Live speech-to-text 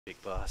Big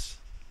boss.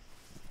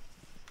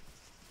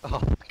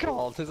 Oh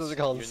god, this is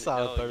gone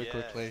south very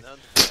quickly. None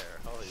there.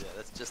 Oh yeah,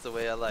 that's just the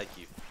way I like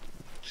you.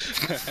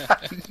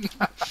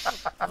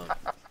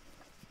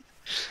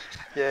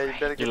 Yeah, you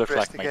better You get look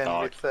dressed like my again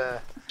dog.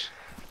 with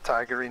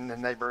Tiger in the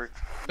neighborhood.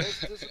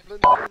 Most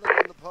disciplined human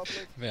in the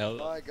public. Well,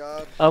 My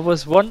God. I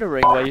was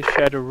wondering why you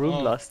shared a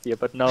room last year,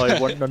 but now I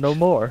want to know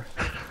more.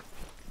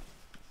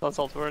 That's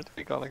all word.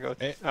 We gotta go.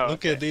 Hey, Oh,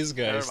 look okay. at these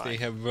guys, Never they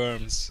mind. have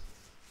worms.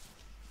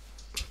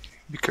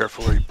 Be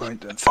careful where you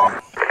point that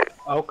thing.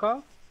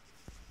 Oka?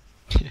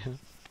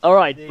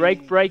 Alright,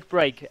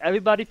 break.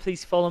 Everybody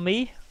please follow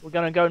me. We're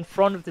gonna go in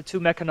front of the two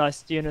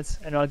mechanized units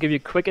and I'll give you a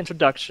quick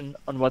introduction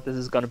on what this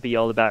is gonna be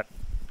all about.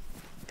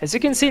 As you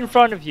can see in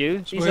front of you,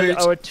 these are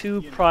our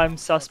two prime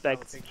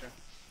suspects.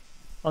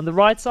 On the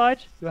right side,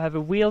 you have a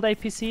wheeled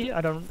APC.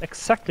 I don't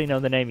exactly know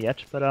the name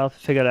yet, but I'll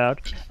figure it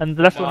out. And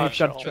the left one we've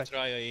got a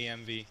Try a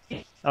AMV.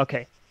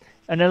 Okay.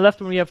 And then the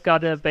left one we have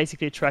got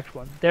basically a tracked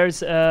one.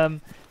 There's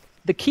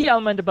the key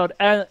element about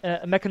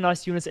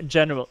mechanized units in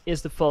general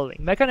is the following.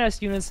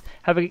 Mechanized units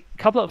have a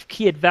couple of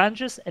key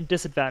advantages and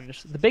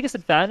disadvantages. The biggest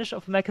advantage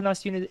of a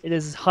mechanized unit, it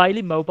is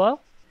highly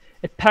mobile.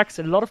 It packs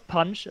a lot of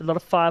punch, a lot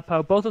of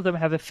firepower. Both of them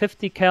have a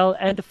 50 cal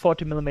and a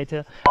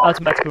 40mm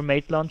automatic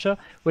grenade launcher,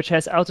 which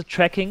has auto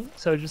tracking,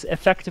 so it is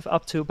effective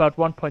up to about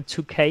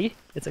 1.2k.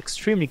 It's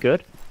extremely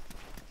good.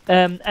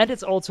 And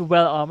it's also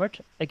well armored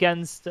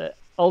against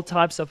all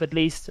types of at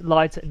least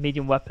light and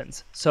medium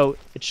weapons. So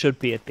it should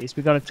be at least.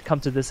 We're going to come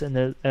to this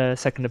in a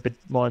second a bit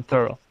more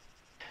thorough.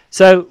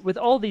 So with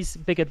all these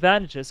big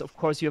advantages, of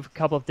course, you have a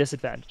couple of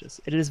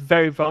disadvantages. It is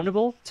very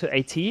vulnerable to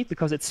AT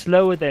because it's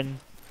slower than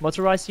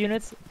motorized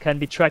units, can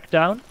be tracked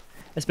down,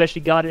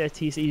 especially guarded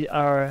ATs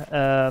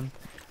are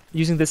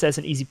using this as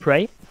an easy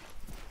prey.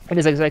 It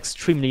is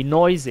extremely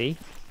noisy,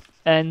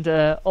 and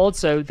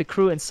also the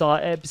crew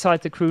inside,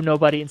 besides the crew,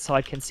 nobody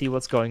inside can see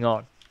what's going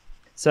on.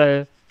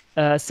 So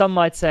some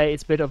might say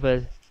it's a bit of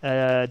a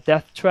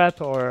death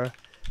trap or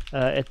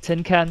a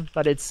tin can,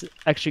 but it's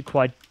actually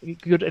quite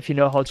good if you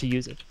know how to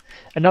use it.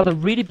 Another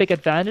really big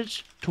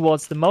advantage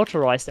towards the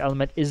motorized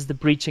element is the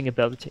breaching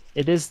ability.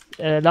 It is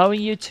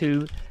allowing you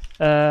to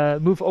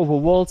move over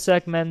wall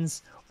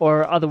segments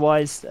or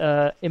otherwise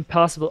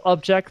impassable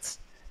objects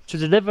to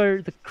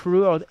deliver the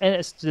crew or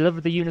to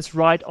deliver the units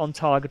right on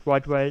target,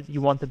 right where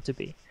you want them to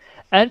be.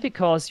 And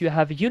because you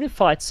have a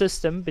unified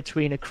system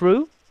between a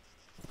crew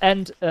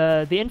and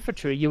the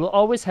infantry, you will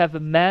always have a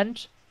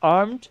manned,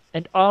 armed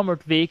and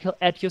armored vehicle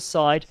at your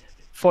side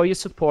for your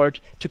support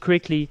to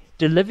quickly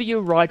deliver you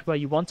right where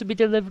you want to be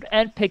delivered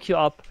and pick you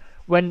up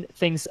when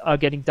things are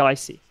getting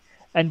dicey.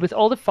 And with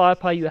all the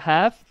firepower you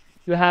have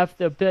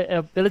the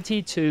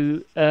ability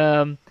to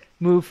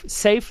move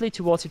safely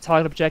towards your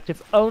target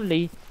objective,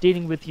 only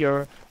dealing with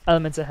your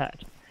elements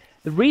ahead.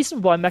 The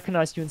reason why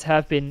mechanized units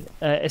have been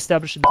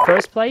established in the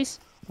first place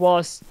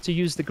was to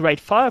use the great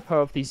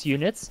firepower of these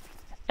units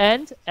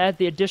and add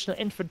the additional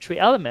infantry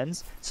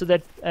elements so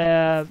that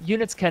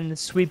units can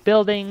sweep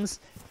buildings,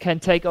 can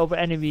take over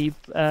enemy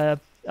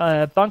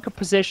bunker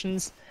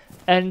positions,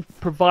 and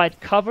provide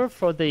cover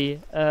for the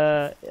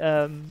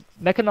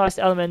mechanized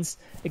elements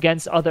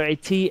against other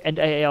AT and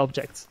AA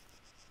objects.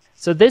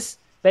 So this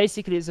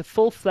basically is a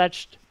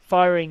full-fledged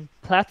firing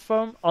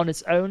platform on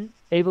its own,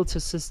 able to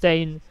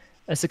sustain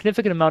a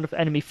significant amount of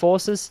enemy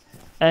forces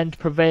and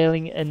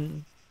prevailing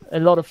in a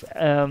lot of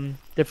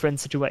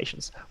different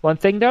situations. One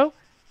thing though,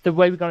 the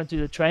way we're going to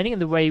do the training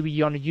and the way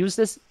we're going to use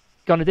this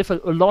going to differ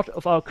a lot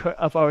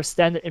of our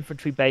standard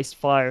infantry-based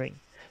firing.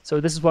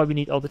 So this is why we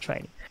need all the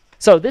training.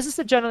 So this is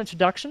the general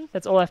introduction.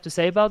 That's all I have to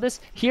say about this.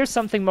 Here's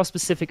something more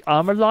specific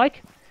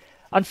armor-like.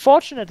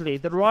 Unfortunately,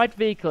 the right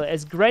vehicle,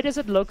 as great as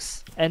it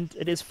looks, and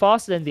it is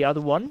faster than the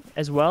other one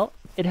as well,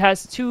 it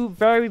has two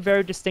very,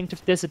 very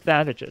distinctive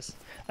disadvantages.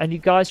 And you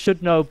guys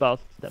should know about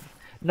them.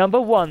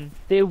 Number one,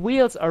 the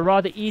wheels are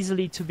rather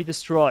easily to be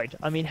destroyed.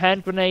 I mean,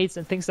 hand grenades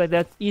and things like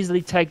that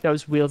easily take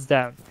those wheels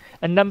down.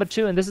 And number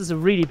two, and this is a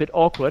really bit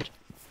awkward,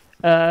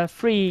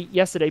 Free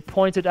yesterday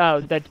pointed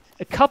out that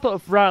a couple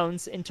of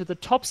rounds into the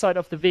top side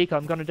of the vehicle,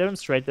 I'm going to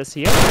demonstrate this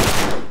here,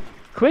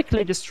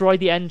 quickly destroy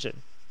the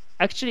engine.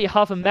 Actually,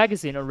 half a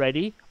magazine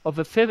already of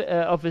a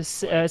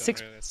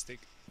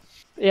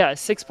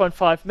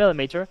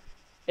 6.5mm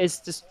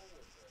is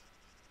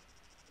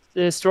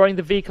destroying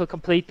the vehicle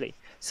completely.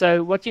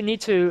 So what you need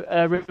to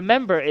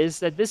remember is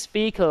that this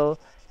vehicle,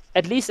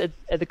 at least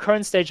at the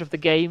current stage of the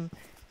game,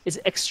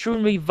 is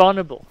extremely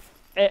vulnerable.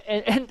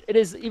 And it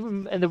is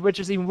even, which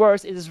is even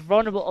worse, it is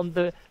vulnerable on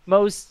the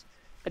most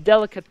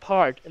delicate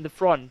part in the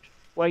front,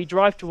 where you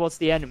drive towards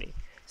the enemy.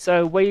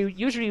 So where you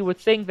usually would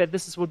think that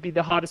this would be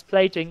the hardest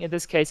plating, in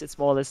this case it's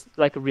more or less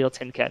like a real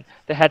tin can.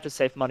 They had to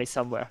save money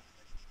somewhere.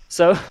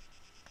 So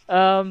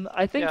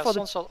I think for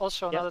the...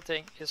 Also another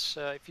thing is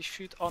if you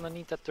shoot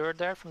underneath that dirt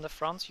there from the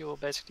front, you will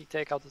basically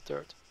take out the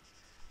dirt.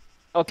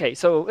 Okay,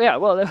 so yeah,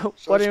 well,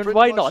 so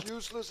why not?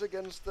 Useless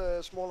against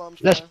small arms.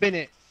 Let's spin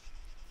it.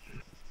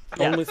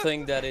 The only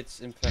thing that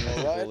it's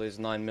impenetrable is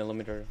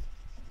 9mm.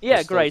 Yeah,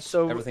 Pistols, great.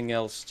 So everything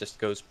else just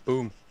goes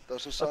boom.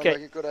 Doesn't sound like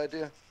a good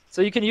idea.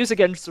 So you can use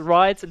against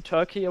riots in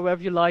Turkey or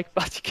wherever you like,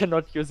 but you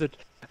cannot use it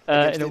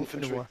in a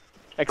war.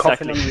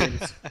 Exactly.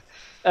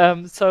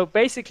 So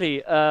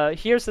basically,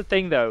 here's the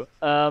thing though.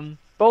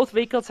 Both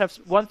vehicles have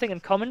one thing in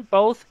common.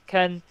 Both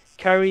can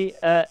carry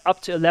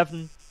up to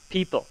 11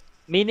 people,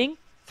 meaning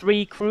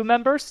 3 crew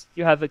members.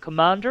 You have a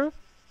commander,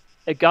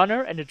 a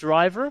gunner, and a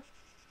driver,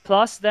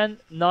 plus then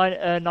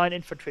 9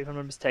 infantry, if I'm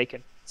not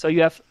mistaken. So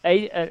you have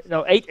 8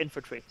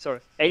 infantry. Sorry,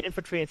 8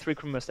 infantry and 3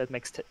 crew members. That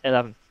makes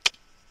 11.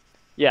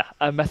 Yeah,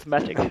 I'm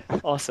mathematic.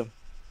 Awesome.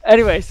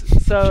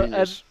 Anyways, so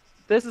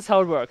this is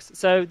how it works.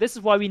 So this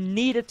is why we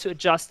needed to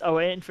adjust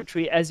our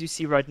infantry as you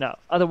see right now.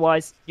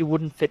 Otherwise, you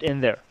wouldn't fit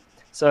in there.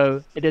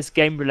 So it is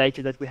game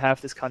related that we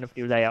have this kind of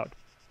new layout.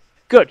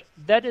 Good.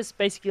 That is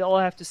basically all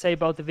I have to say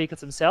about the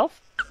vehicles themselves.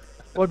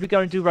 What we're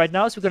going to do right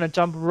now is we're going to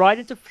jump right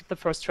into the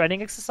first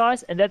training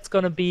exercise, and that's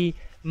going to be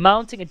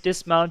mounting and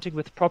dismounting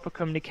with proper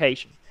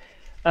communication.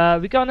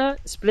 We're going to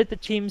split the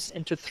teams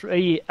into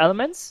 3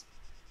 elements.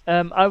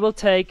 I will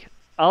take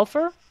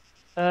Alpha.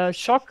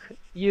 Shock,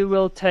 you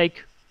will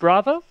take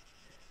Bravo.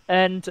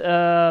 And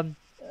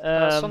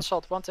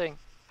Sunsalt, one thing.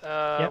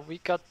 We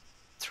got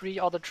 3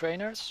 other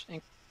trainers,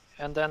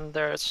 and then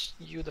there's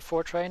you, the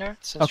 4th trainer.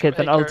 Since okay,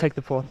 then I'll take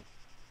the 4th.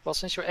 Well,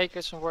 since your acre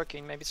isn't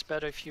working, maybe it's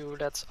better if you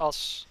let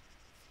us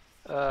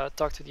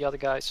talk to the other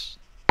guys.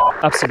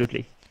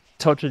 Absolutely.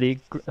 Totally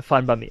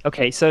fine by me.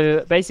 Okay,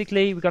 so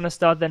basically we're going to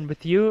start then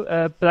with you.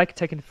 Black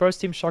taking the first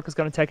team, Shock is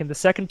going to take in the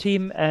second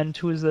team, and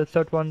who is the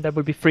third one? That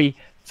will be free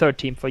third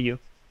team for you.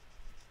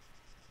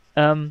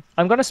 I'm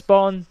going to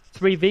spawn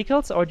 3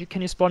 vehicles, or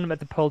can you spawn them at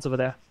the poles over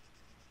there?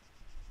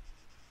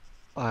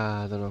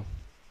 I don't know.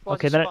 Well,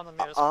 okay, then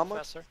then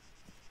Arma?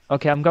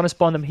 okay, I'm going to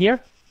spawn them here.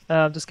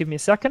 Just give me a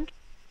second.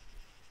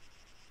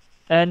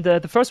 And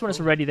the first one is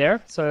already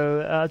there,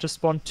 so I'll just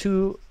spawn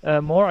 2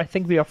 more. I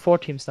think we are 4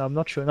 teams now, I'm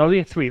not sure. No, we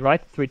are 3,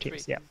 right? 3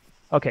 teams, yeah.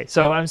 Okay,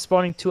 so I'm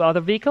spawning 2 other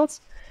vehicles,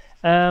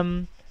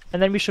 and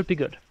then we should be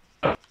good.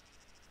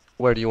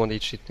 Where do you want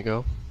each team to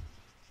go?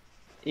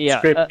 Yeah.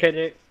 Script, can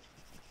you...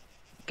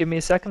 Give me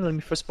a second, let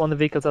me first spawn the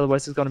vehicles,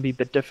 otherwise it's going to be a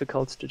bit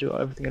difficult to do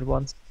everything at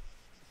once.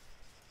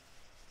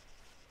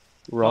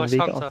 Wrong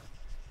vehicle. Hunter.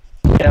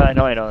 Yeah, I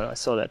know, I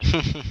saw that.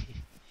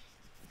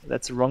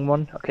 That's the wrong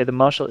one. Okay, the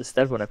Marshal is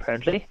that one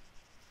apparently.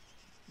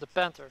 The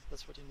Panther,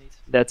 that's what you need.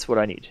 That's what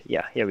I need.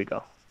 Yeah, here we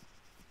go.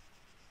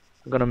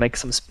 I'm gonna make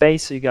some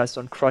space so you guys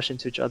don't crush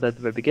into each other at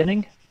the very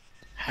beginning.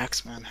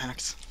 Hacks, man,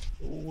 hacks.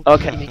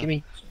 Okay.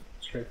 Gimme.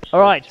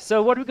 Alright,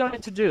 so what we're going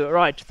to do.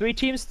 Alright, 3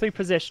 teams, 3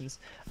 positions.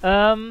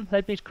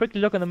 Let me quickly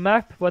look on the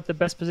map what the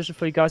best position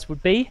for you guys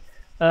would be.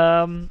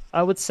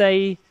 I would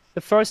say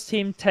the first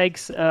team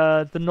takes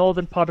the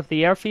northern part of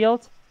the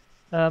airfield.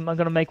 I'm going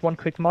to make one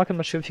quick mark. I'm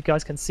not sure if you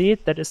guys can see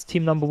it. That is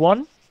team number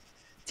 1.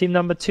 Team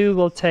number 2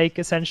 will take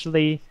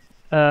essentially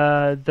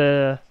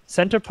the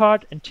center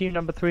part, and team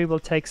number 3 will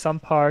take some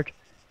part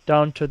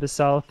down to the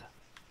south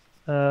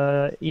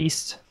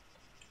east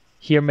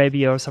here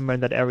maybe, or somewhere in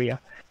that area.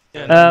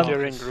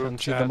 During group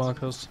chat.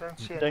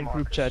 During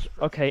group chat.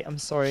 Okay, I'm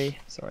sorry.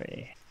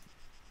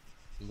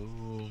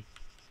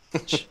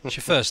 It's your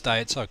first day,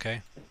 it's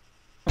okay.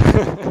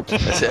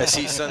 I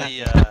see,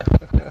 Sonny,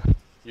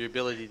 your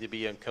ability to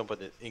be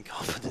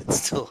incompetent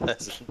still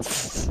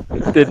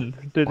hasn't. Didn't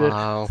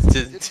Wow.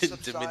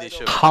 Didn't diminish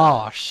over.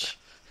 Harsh.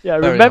 Yeah,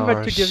 Very remember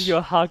to harsh. give you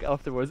a hug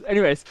afterwards.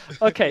 Anyways,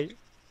 okay.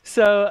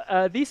 So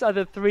these are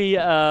the 3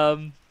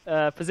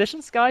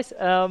 positions, guys.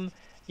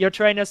 Your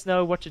trainers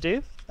know what to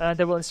do.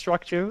 They will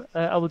instruct you.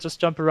 I will just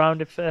jump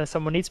around if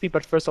someone needs me,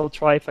 but first I'll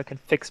try if I can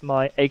fix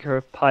my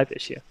acre pipe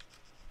issue.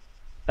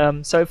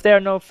 So if there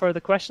are no further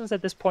questions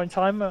at this point in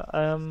time,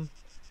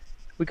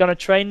 we're going to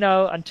train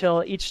now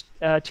until each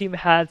team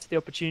has the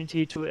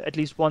opportunity to at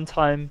least one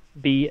time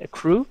be a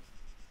crew.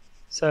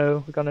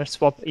 So we're going to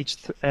swap each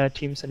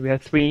teams, and we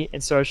have 3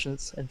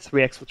 insertions and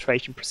 3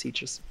 exfiltration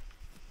procedures.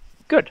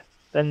 Good.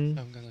 Then.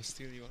 I'm gonna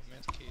steal your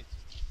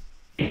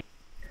medkit.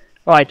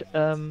 Right.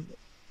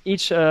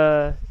 Each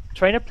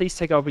trainer, please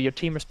take over your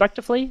team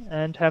respectively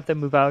and have them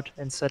move out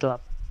and settle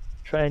up.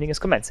 Training is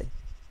commencing.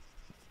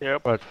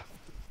 Yep. Right.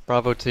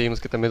 Bravo team,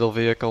 let's get the middle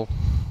vehicle.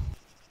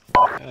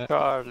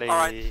 Charlie.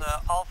 Alright,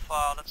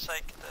 Alpha, let's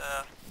take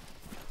the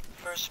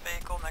first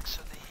vehicle next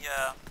to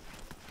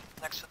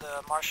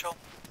the Marshal.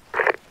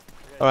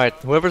 Alright,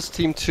 whoever's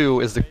team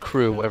 2 is the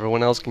crew,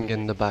 everyone else can get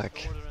in the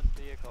back.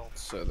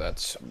 So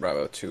that's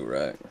Bravo 2,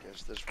 right?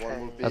 Guess this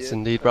one will be That's it.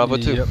 indeed Bravo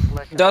 2. Yep.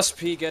 Does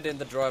P get in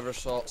the driver's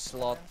slot?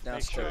 Now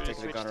Make sure you take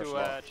the switch gunner to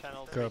slot.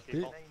 channel 3 Copy.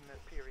 people.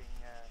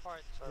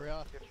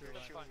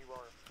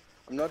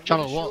 I'm not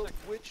Channel really what? sure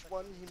which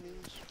one he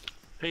means.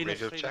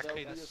 Radio check. There'll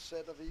be a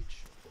set of each.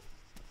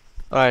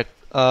 Alright,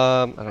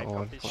 I don't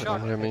know if you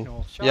can hear me.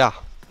 Yeah,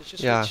 Did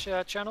you Yeah.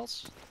 switch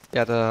channels?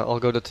 yeah, I'll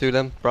go to 2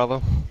 then,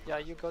 Bravo. Yeah,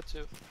 you go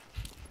to.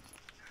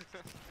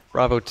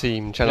 Bravo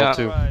team, channel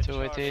 2. Right,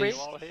 Two it Free? is.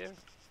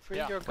 Free,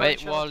 Yeah. you're going Wait,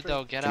 channel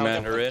Waldo, 3. get out.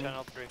 Commander in.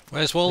 Channel 3.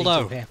 Where's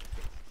Waldo?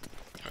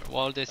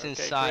 Waldo's Okay,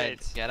 inside.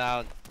 great. Get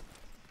out.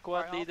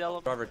 Squad lead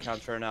element. Driver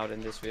can't turn out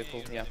in this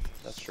vehicle. Yeah,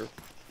 that's true.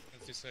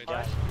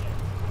 Yeah.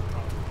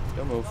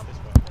 Don't move.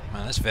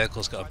 Man, this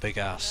vehicle's got a big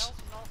ass.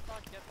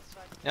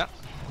 Yeah.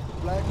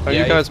 Are you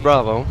Yeah, guys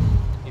Bravo?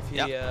 If he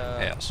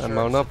Yes. And turns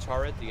mount the up.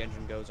 turret, the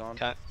engine goes on.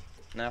 Okay.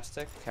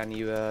 Nastic, can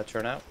you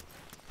turn out?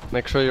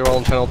 Make sure you're all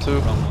on channel 2.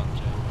 Wrong one,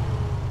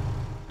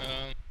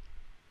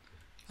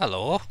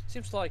 Hello.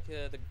 Seems like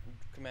the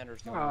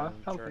commander's going to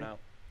turn out.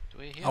 Do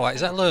we hear Oh wait,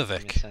 is that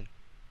Lurvik?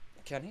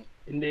 Can he?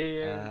 In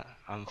the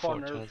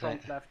corner Unfortunately.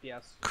 front left,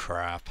 yes.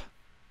 Crap.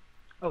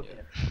 Oh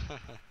dear.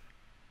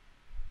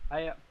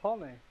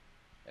 Pauleh,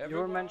 you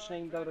were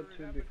mentioning Dota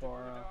 2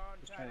 before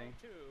this training.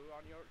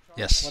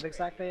 Yes. What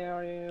exactly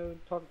are you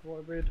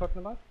what were you talking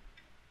about?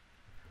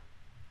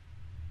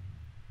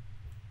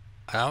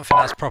 I don't think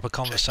that's proper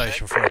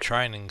conversation for a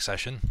training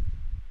session.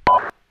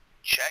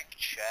 Check,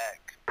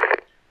 check.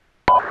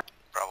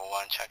 Bravo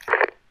 1, check.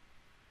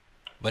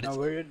 But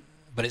No, it's,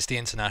 but it's the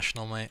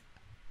international, mate.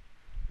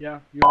 Yeah,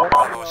 you're watching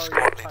Bravo or squad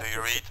you're leader,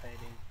 you read?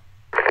 participating?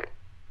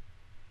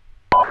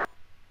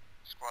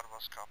 Squad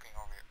was copying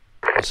over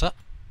here. What's that?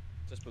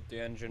 Just put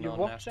the engine You're on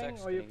watching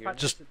Nastex. or you're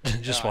Just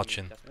participating? just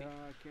watching.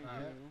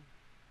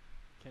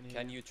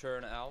 Can you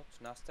turn out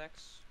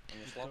Nastex on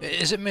your slot?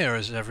 Is it me or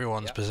is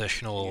everyone's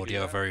positional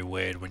audio very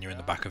weird when you're in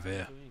the back of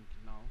here?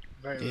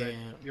 Very good.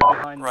 You're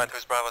behind Right, me.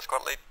 who's Bravo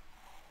squad lead?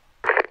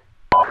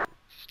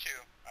 Q,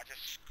 I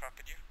just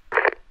copied you.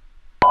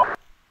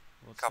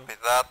 Copy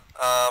that.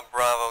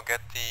 Bravo,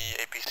 get the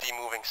APC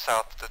moving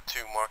south to the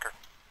 2 marker.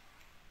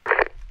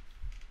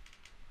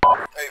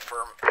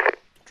 Affirm.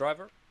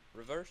 Driver,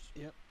 reverse.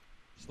 Yep.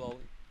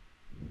 Slowly.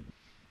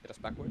 Get us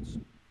backwards.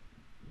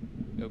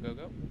 Go, go,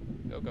 go.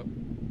 Go, go.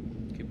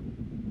 Keep.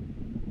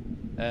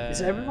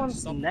 Is everyone's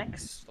stop.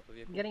 necks Stop the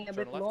vehicle. getting a Turn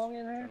bit left. long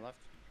in here? Turn left.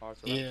 Hard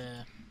to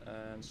left.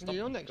 And stop.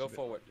 Your neck's Go a bit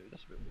forward. long, dude.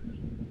 That's a bit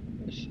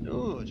weird.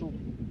 Oh, it's all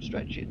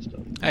stretchy and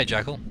stuff. Hey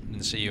Jackal,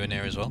 didn't see you in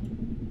here as well.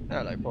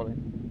 Hello, Pauleh.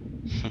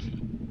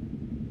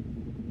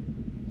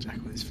 Jack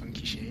with his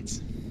funky shades.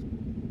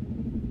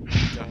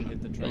 Don't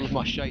hit the That train. was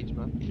my shades,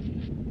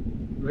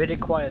 man. Really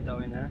quiet though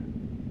in here.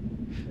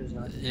 It's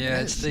nice. Yeah,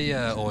 it's the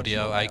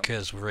audio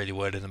acres really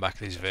weird in the back of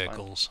these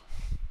vehicles.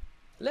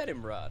 Let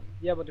him run.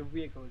 Yeah, but the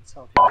vehicle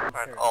itself. You can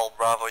Right, hear it. all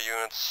Bravo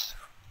units,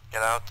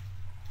 get out.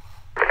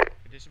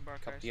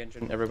 Cop the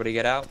engine. Everybody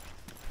get out.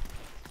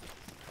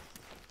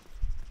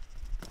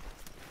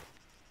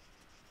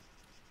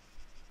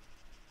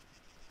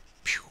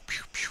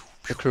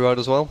 The crew out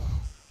as well.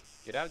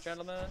 Get out,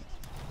 gentlemen.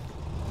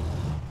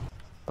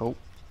 Oh.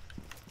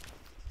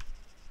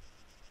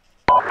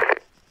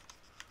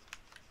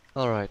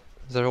 Alright,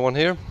 is everyone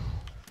here?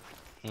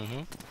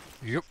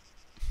 Yep.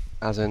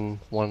 As in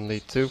 1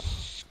 lead 2.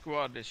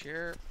 Squad is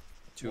here.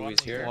 2 is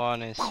here.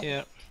 1 is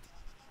here.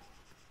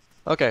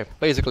 Okay,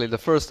 basically the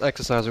first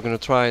exercise we're going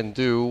to try and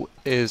do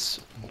is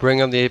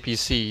bring up the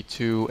APC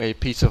to a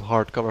piece of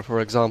hard cover,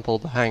 for example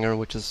the hangar,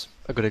 which is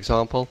a good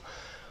example.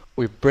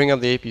 We bring up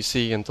the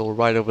APC until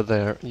right over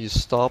there, you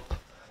stop,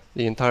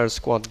 the entire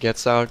squad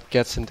gets out,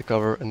 gets into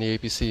cover, and the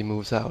APC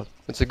moves out.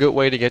 It's a good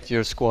way to get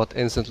your squad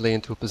instantly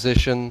into a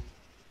position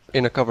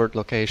in a covered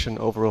location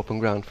over open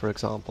ground, for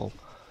example.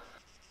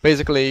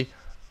 Basically,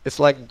 it's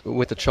like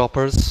with the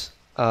choppers,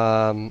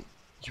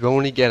 you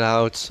only get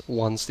out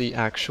once the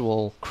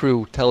actual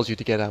crew tells you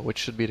to get out, which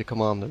should be the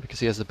commander, because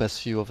he has the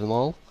best view of them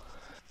all.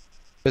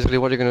 Basically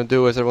what you're going to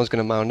do is everyone's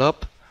going to mount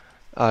up,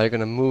 you're going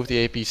to move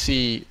the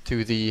APC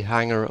to the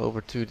hangar over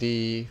to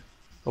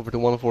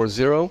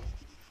 140.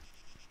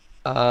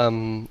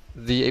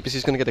 The APC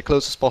is going to get as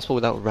close as possible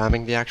without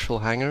ramming the actual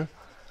hangar.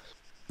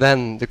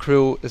 Then the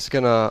crew is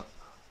going to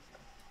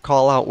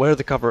call out where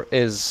the cover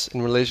is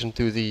in relation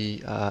to the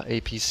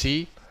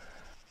APC,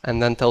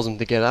 and then tells them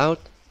to get out.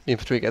 The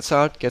infantry gets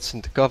out, gets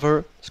into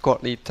cover,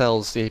 squad lead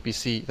tells the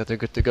APC that they're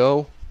good to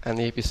go, and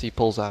the APC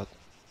pulls out.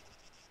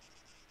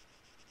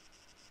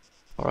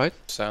 Alright?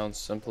 Sounds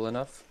simple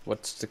enough.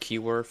 What's the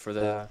keyword for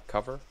the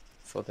cover?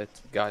 For the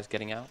guys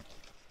getting out?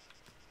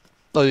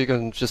 So you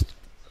can just,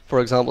 for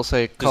example,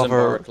 say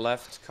cover... Disembark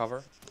left,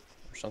 cover,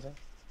 or something?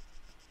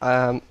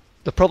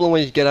 The problem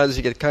when you get out is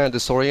you get kind of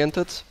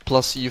disoriented,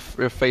 plus you're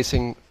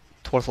facing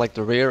towards like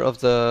the rear of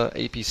the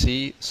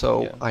APC,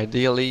 so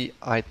ideally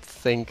I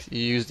think you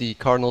use the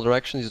cardinal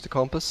direction, use the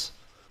compass.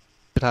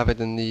 You could have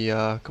it in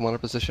the commander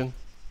position.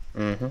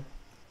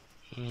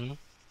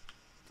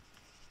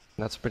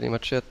 That's pretty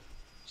much it.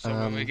 So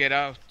when we get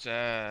out,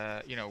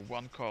 you know,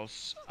 one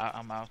calls,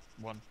 I'm out,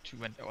 1, 2,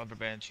 and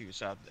everybody and 2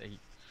 is out, a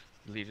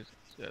leader,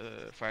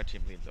 fire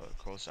team leader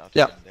calls out.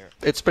 Yeah, there.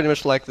 it's pretty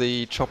much like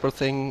the chopper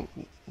thing.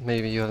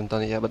 Maybe you haven't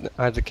done it yet, but in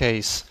either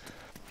case,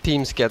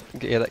 teams get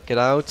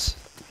out.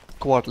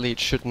 Squad lead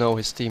should know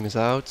his team is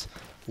out.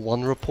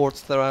 One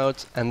reports they're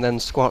out, and then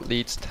squad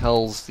lead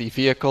tells the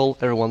vehicle,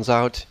 everyone's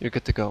out, you're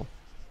good to go.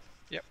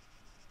 Yep.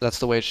 That's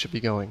the way it should be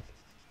going.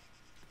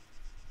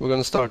 We're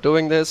going to start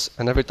doing this,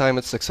 and every time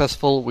it's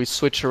successful, we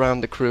switch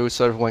around the crew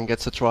so everyone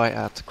gets a try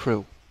at the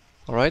crew.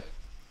 Alright?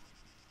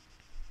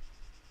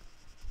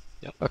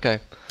 Yep. Okay.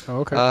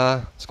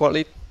 Okay. Squad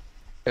lead,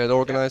 get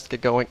organized,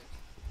 get going.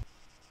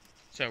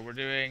 So we're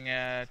doing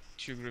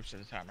 2 groups at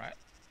a time, right?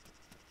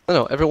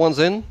 No, everyone's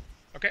in.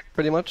 Okay.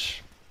 Pretty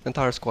much.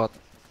 Entire squad.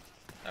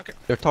 Okay.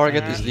 Your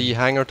target is the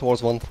hangar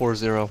towards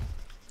 140. Okay,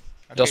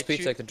 Dusty,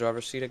 take the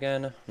driver's seat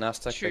again.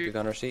 Nastek, take the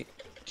gunner seat.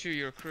 2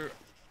 your crew.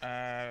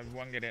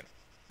 1 get in.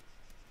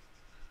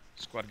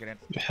 Squad get in.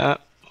 Yeah,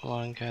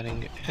 1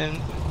 getting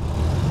in.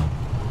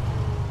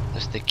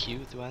 That's the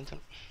queue to enter.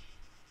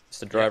 Is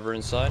the driver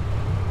inside?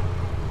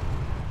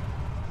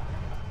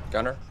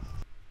 Gunner?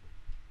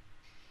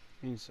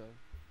 Inside.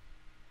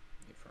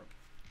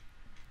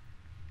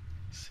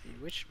 See,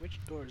 which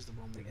door is the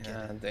one we get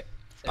in?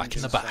 Back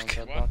in the back.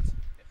 1,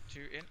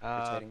 2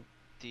 in.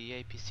 The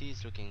APC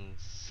is looking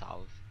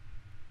south.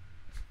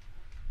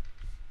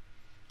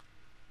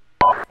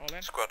 All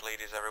in. Squad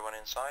lead, is everyone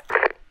inside?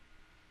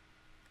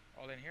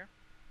 All in here.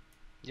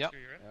 Yep. 2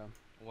 you're in.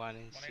 Yeah. 1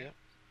 is here.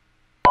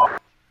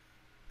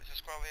 This is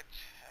squad lead.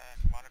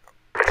 Commander, go.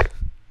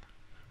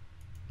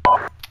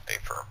 Stay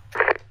firm.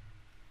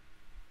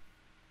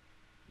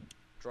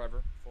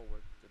 Driver,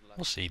 forward to the left.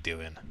 What's he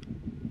doing?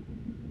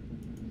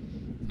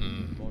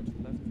 More to the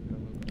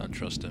left. Don't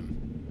trust him.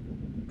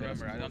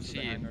 Remember, I don't see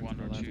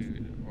 1 or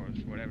 2 or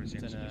whatever it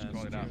is. Just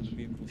call it out.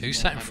 Who's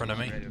sat in front of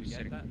me?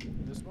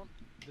 This one?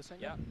 This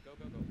angle? Yeah, go.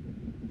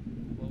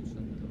 Close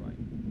and to the right.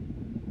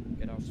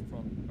 Get our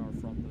front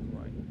to the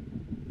right.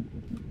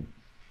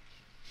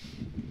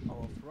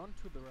 Our front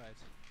to the right.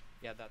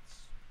 Yeah, that's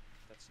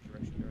the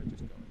direction you're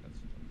just going. That's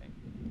okay.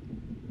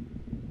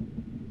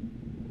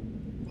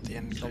 Well, the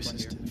end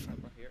closest to the front.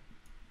 Here.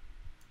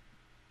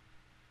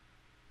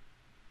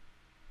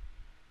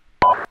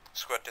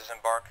 Squad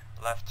disembark.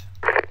 Left.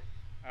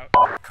 Out.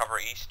 Cover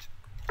east.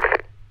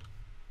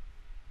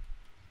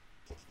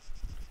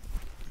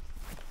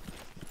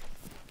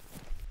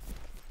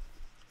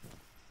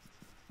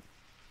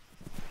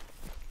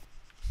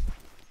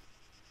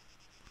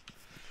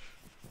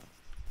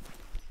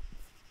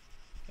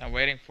 I'm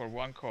waiting for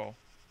 1 call.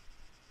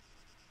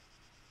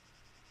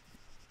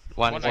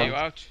 1, are you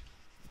out?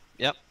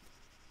 Yep.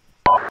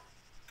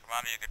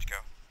 Commander, you're good to go.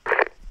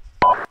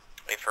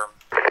 Stay firm.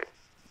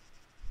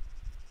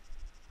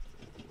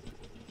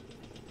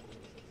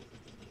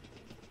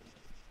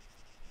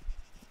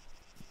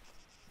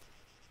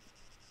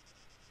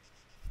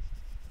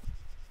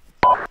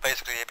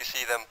 Basically, the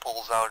APC then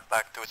pulls out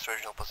back to its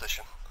original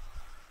position.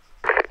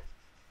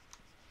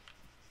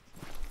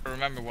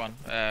 Remember 1.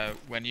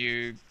 When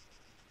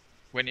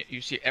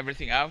you see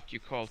everything out, you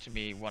call to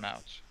me 1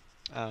 out.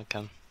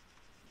 Okay.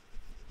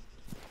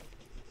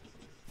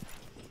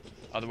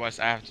 Otherwise,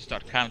 I have to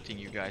start counting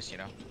you guys, you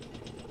know.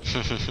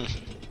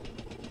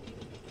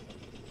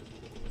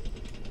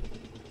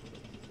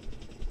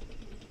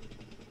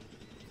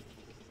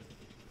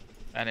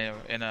 And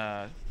in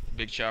a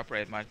big chopper,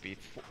 it might be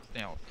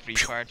 3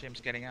 fire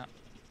teams getting out.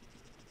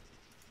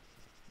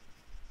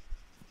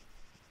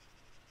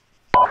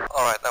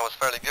 Alright, that was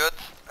fairly good.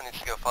 I need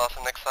to go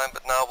faster next time,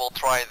 but now we'll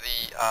try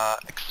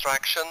the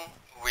extraction.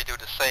 We do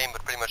the same,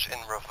 but pretty much in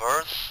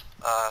reverse.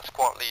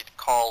 Squad lead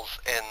calls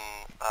in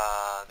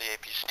the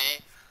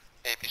APC.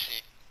 The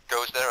APC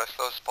goes there as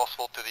close as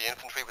possible to the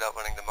infantry without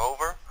running them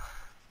over.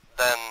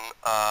 Then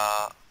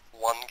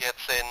 1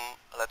 gets in,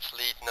 lets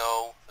lead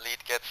know,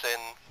 lead gets in,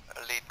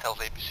 lead tells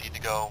APC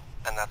to go,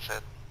 and that's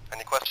it.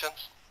 Any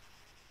questions?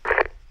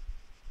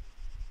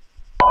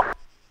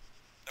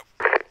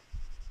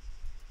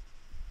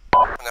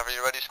 Whenever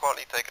you're ready, squad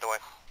lead, take it away.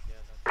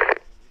 Okay,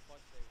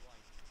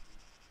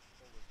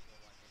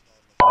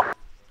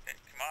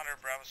 Commander,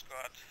 Bravo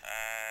Squad,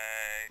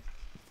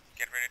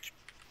 get ready to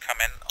come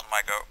in on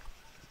my go.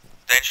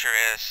 Danger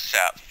is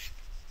south.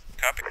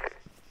 Copy.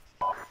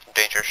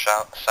 Danger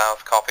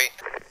south, copy.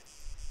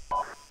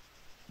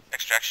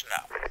 Extraction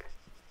now.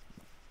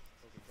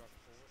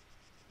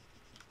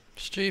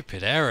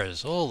 Stupid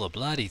errors all the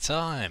bloody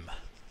time.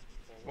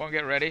 1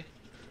 get ready.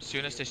 As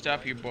soon as they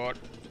stop, you board.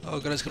 Oh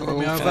god, it's gonna run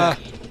me over.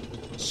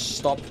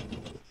 Stop.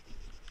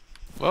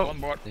 Whoa. 1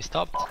 board. They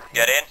stopped.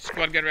 Get in.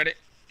 Squad, get ready.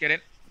 Get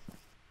in.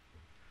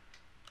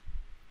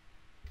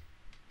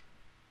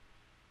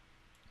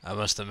 I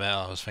must admit,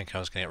 I was thinking I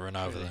was gonna get run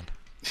over then.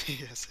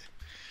 Yes.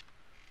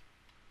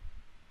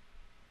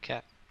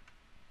 Okay.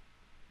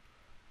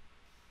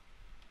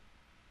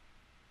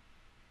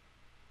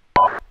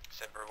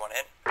 Is everyone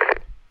in?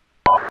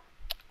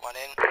 1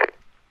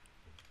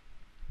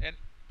 in. In.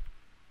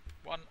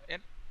 1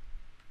 in.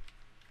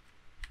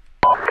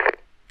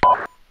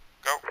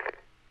 Go.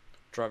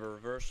 Driver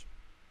reverse.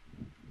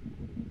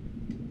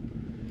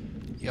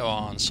 Go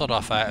on, sod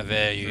off out of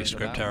here, you Further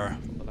script down, error.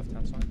 on the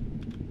left-hand side.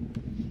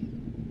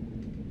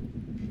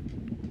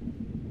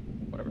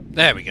 Whatever.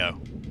 There we go.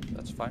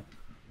 That's fine.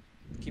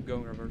 Keep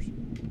going reverse.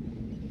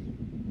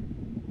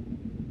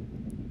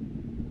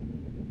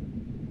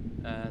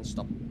 And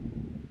stop.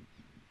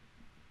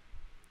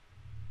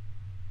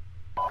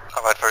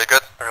 Alright, very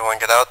good. Everyone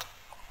get out.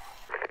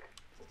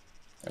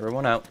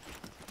 Everyone out.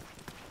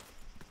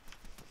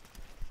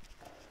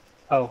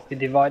 Oh, he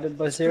divided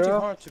by It's pretty 0?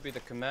 hard to be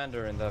the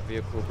commander in that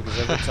vehicle because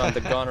every time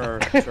the gunner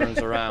turns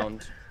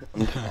around,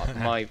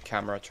 my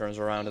camera turns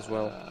around as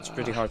well. It's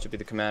pretty hard to be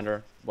the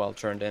commander while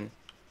turned in.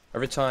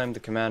 Every time the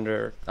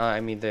commander,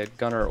 the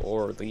gunner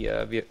or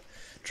the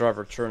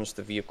driver turns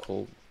the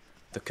vehicle,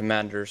 the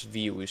commander's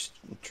view is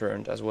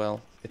turned as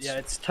well.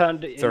 It's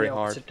turned in very the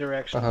opposite hard.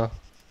 direction.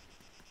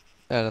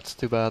 Yeah, that's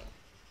too bad.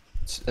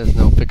 There's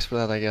no fix for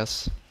that, I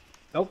guess.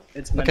 Nope,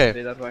 it's meant to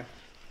be that way.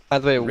 By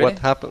the way, Really? what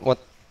happened?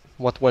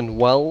 What went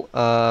well?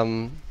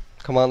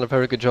 Commander,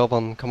 very good job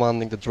on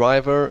commanding the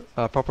driver,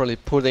 properly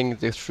putting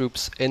the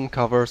troops in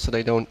cover so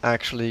they don't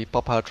actually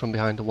pop out from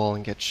behind the wall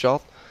and get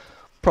shot.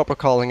 Proper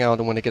calling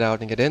out when they get out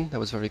and get in. That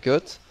was very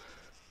good.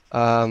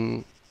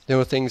 The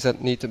only things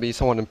that need to be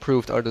somewhat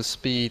improved are the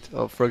speed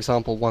of, for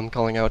example, one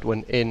calling out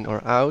when in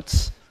or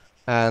out,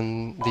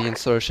 and the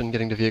insertion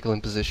getting the vehicle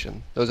in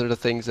position. Those are the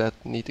things that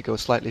need to go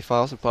slightly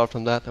fast. Apart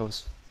from that, that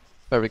was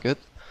very good.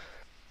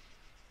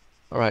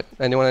 Alright,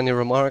 anyone any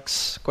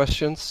remarks,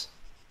 questions?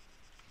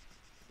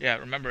 Yeah,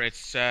 remember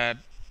it's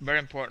very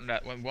important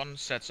that when one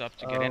sets up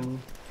to get in,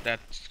 that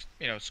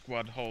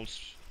squad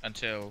holds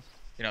until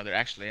they're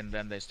actually in,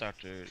 then they start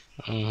to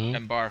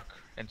embark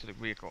into the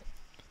vehicle.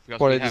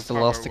 Because Or it is the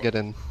last to get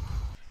in.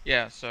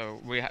 Yeah, so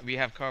we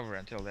have cover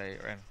until they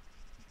are in.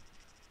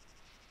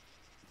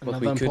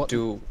 What we could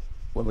do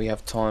when we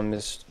have time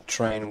is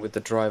train with the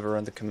driver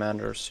and the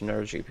commander's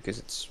synergy, because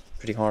it's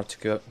pretty hard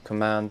to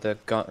command the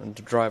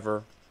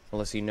driver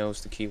unless he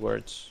knows the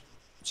keywords.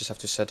 You just have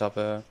to set up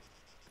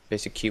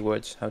basic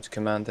keywords how to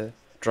command the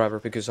driver,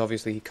 because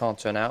obviously he can't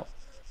turn out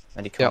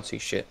and he can't see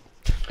shit.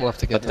 We'll have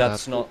to get but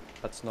that's not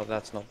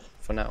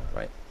for now,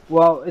 right?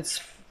 Well,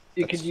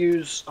 you could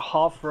use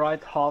half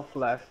right, half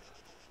left,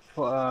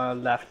 for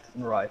left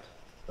and right.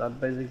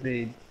 That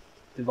basically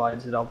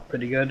divides it up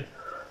pretty good.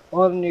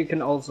 Or then you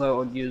can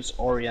also use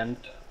orient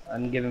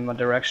and give him a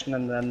direction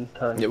and then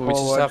turn forward. We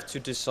just have to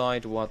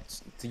decide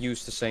to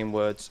use the same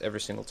words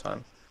every single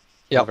time.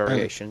 Yeah,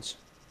 variations.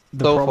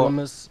 The problem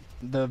is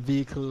the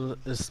vehicle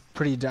is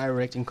pretty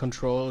direct in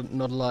control,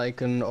 not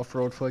like an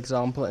off-road, for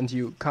example, and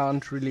you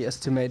can't really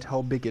estimate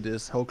how big it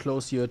is, how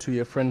close you are to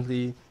your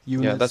friendly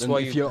units, that's and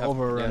why if you're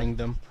overrunning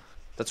them.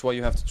 That's why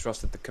you have to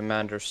trust that the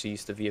commander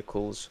sees the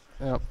vehicle's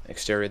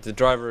exterior. The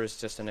driver is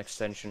just an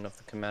extension of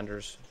the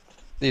commander's.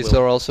 These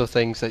are also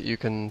things that you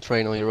can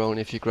train on your own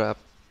if you grab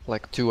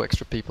like 2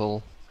 extra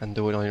people and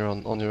do it on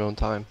your own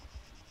time.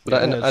 But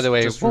either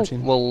way,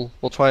 we'll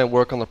try and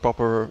work on the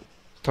proper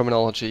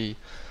terminology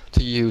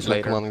to use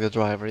when commanding the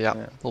driver.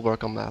 Yeah, we'll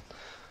work on that.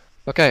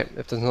 Okay,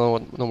 if there's no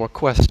more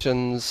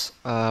questions,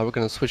 we're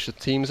going to switch the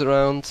teams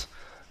around.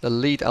 The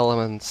lead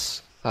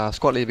elements,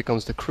 squad lead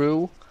becomes the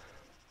crew.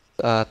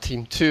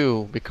 Team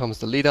 2 becomes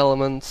the lead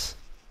element,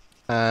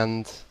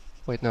 and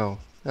wait, no,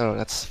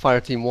 that's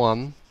fire team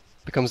 1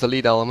 becomes the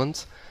lead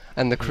element,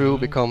 and the crew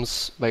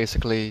becomes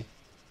basically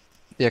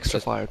the extra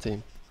fire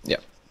team. Yeah.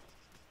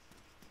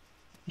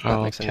 If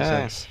that makes any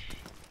sense.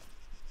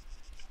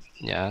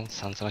 Yeah,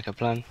 sounds like a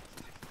plan.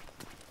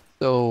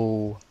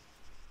 So,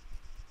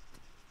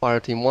 fire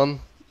team 1,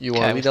 you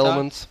are lead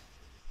element.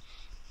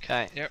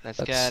 Okay, let's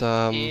get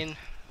in.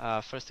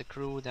 First the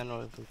crew, then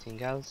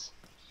everything else.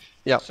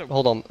 Yeah,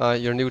 hold on.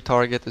 Your new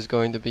target is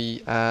going to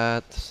be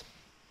at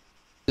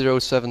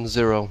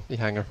 070, the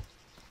hangar.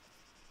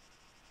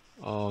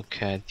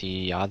 Okay,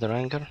 the other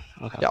hangar?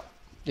 Okay. Yeah,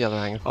 the other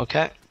hangar.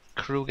 Okay,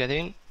 crew get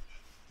in.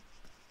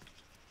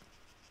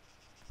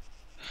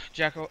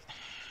 Jacko.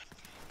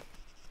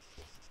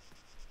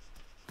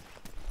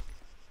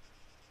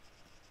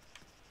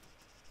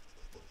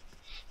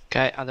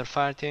 Okay, other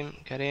fire team,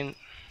 get in.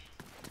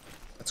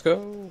 Let's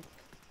go.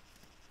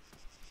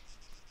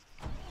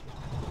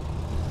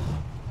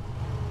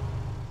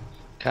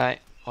 Okay,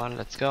 one,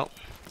 let's go.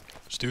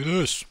 Let's do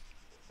this.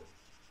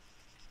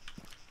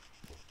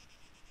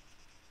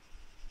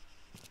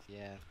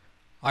 Yeah.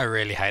 I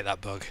really hate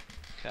that bug.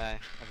 Okay,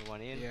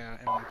 everyone in. Yeah,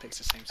 everyone picks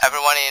the same.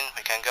 Everyone in,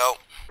 we can go.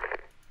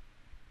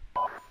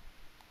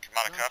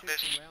 Commander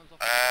copies.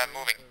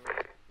 Moving.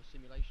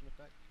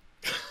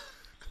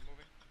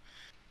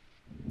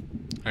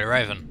 Hey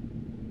Raven.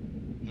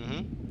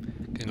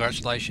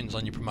 Congratulations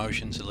on your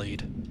promotion to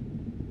lead.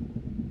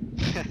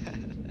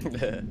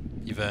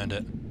 You've earned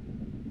it.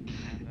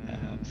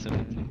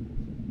 Absolutely.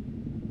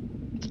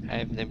 I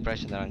have the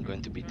impression that I'm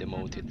going to be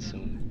demoted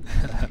soon.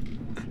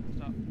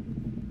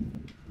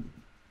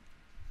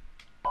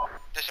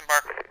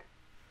 Disembark.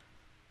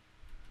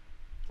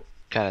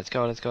 Okay, let's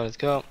go, let's go, let's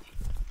go.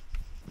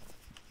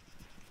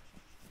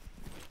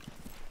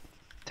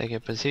 Take your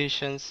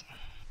positions.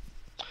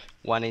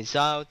 1 is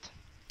out.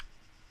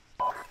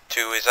 2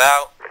 is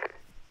out.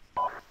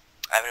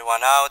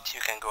 Everyone out,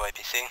 you can go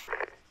APC.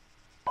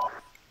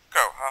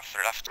 Go, after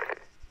left.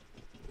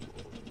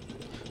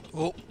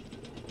 Oh.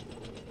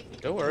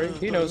 Don't worry,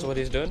 he knows what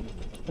he's doing.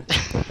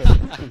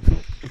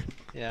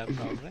 Yeah,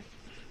 probably.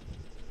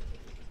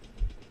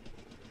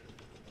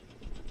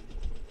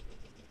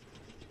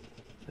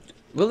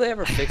 Will they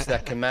ever fix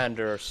that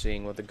commander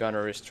seeing what the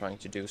gunner is trying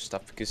to do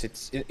stuff? Because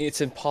it's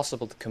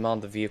impossible to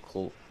command the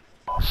vehicle.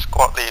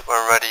 Squad lead,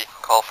 we're ready.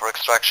 Call for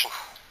extraction.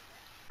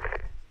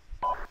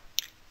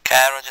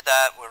 Okay, roger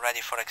that. We're ready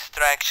for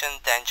extraction.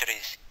 Danger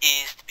is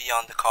east,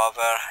 beyond the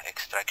cover.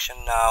 Extraction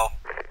now.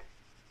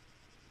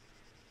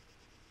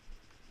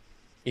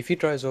 If he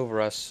drives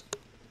over us...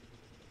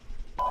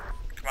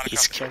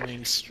 He's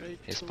coming straight.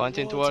 He's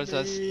pointing towards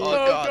us. Me. Oh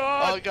god!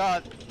 Oh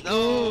god!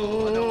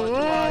 No! I don't want to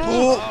ride.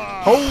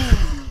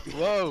 Oh!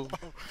 Whoa!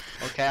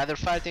 Okay, they're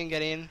fighting.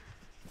 Get in.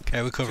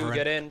 Okay, we're covering. Two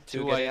get in.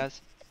 Two get in.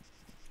 Yes.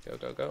 Go,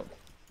 go, go.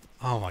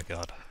 Oh my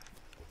god.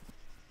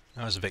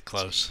 That was a bit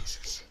close.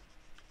 Jesus.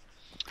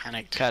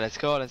 Panicked. Okay, let's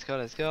go, let's go,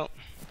 let's go.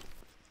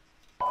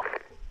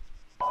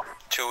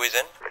 2 is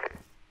in.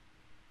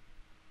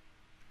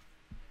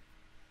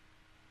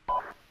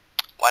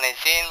 1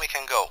 is in, we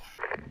can go.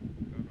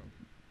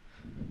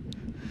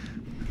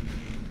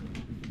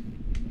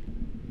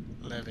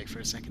 Levik for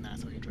a second there, I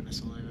thought you'd run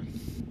us all over.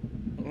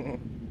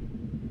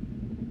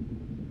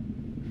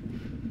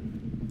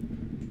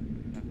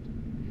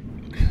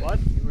 What?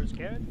 You were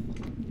scared?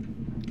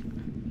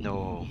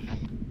 No.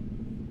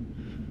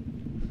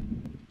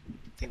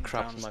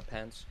 Crap in my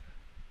pants.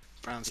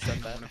 Brown's done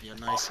one of your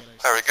nice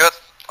yellows. Very good.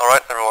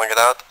 Alright, everyone get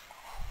out.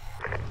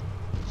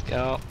 Let's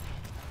go.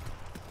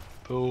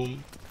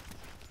 Boom.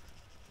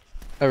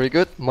 Very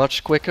good,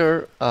 much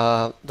quicker.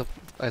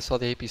 I saw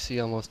the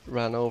APC almost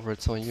ran over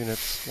its own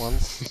units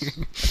once.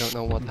 I don't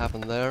know what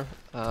happened there.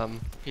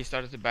 He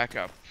started to back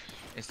up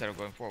instead of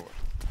going forward.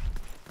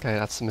 Okay,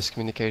 that's a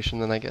miscommunication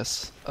then, I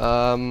guess.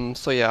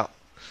 So yeah.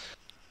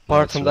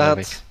 Apart from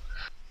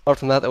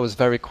that, it was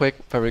very quick,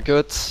 very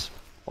good.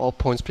 All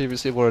points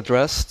previously were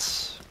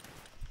addressed.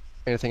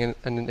 Anything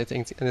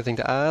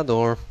to add,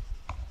 or?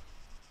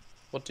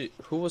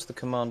 Who was the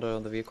commander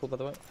on the vehicle, by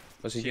the way?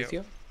 Was it you,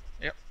 Theo?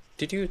 Yep.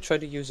 Did you try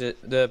to use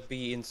the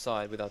be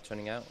inside without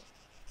turning out?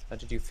 How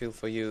did you feel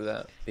for you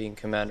that being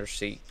commander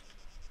seat?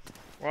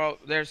 Well,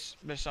 there's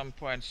some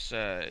points.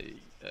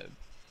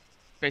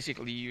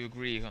 Basically, you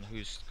agree on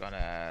who's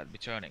gonna be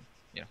turning.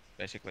 You know,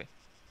 basically,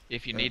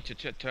 if you need to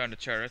turn the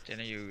turret, then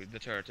the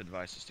turret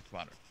advises the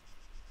commander.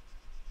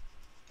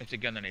 If the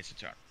gunner needs to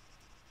turn.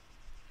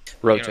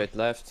 Rotate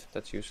left.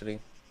 That's usually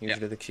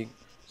the key.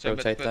 So,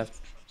 rotate left.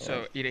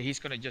 So either he's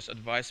gonna just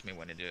advise me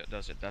when he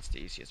does it. That's the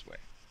easiest way.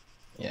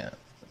 Yeah.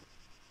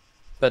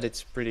 But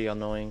it's pretty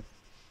annoying.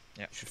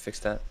 Yeah. You should fix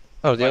that.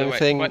 Oh, the only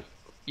thing.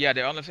 Yeah,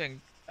 the only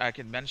thing I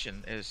can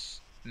mention is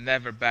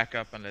never back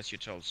up unless you're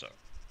told so.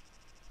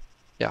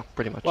 Yeah,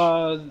 pretty much.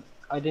 Well,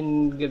 I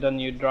didn't get a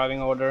new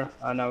driving order,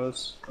 and I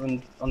was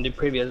on the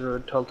previous. We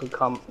were told to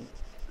come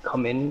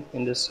in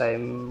the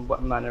same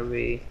manner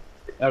we,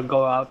 or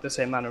go out the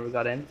same manner we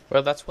got in.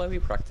 Well, that's why we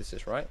practice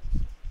this, right?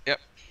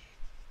 Yep.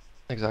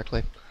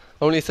 Exactly.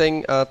 Only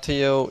thing,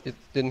 Theo, it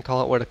didn't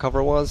call out where the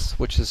cover was,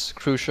 which is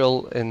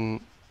crucial in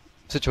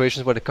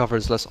situations where the cover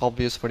is less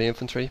obvious for the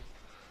infantry.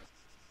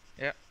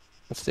 Yeah.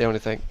 That's the only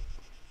thing.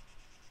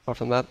 Apart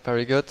from that,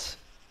 very good.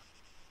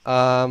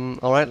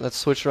 Alright, let's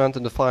switch around to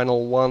the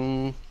final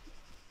one.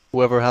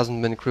 Whoever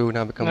hasn't been crew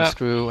now becomes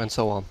crew, and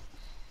so on.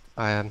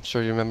 I am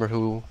sure you remember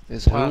who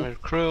is who.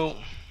 Crew.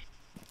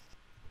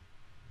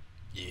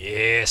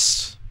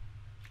 Yes.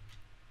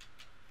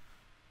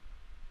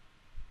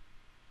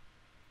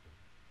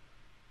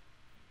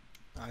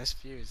 Oh, this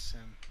view is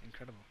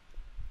incredible.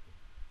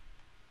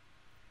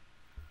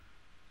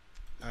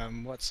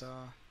 What's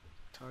our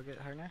target,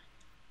 Hona?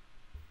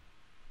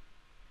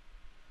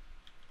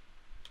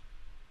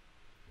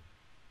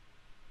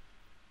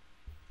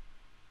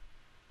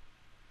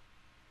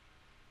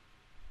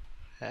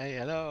 Hey,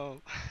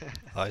 hello.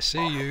 I see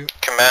you.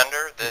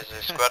 Commander, this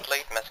is squad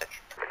lead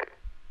message.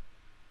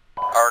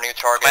 Our new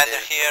target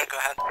here, go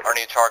ahead. Our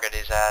new target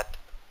is at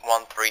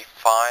 130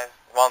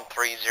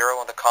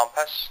 on the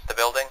compass, the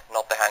building,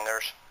 not the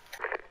hangars.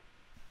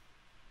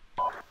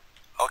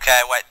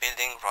 Okay, white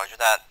building, roger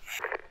that.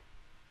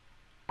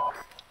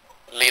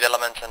 Lead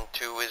element and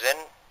 2 is in,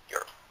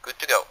 you're good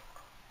to go.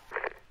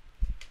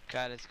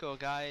 Okay, let's go,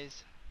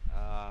 guys.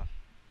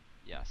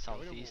 Yeah,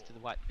 southeast to the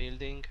white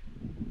building.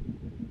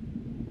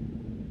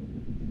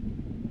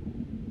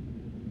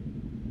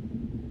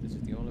 This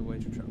is the only way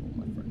to travel,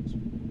 my friends.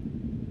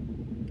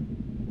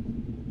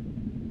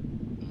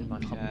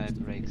 Okay,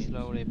 brake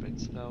slowly, brake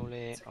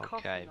slowly.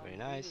 Okay, very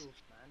nice.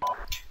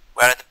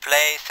 We're at the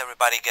place,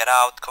 everybody get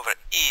out, cover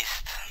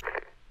east.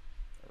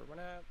 Everyone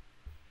out.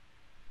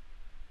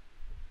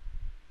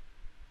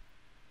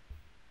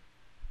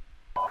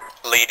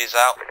 Lead is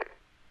out.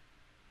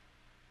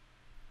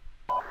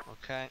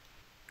 Okay.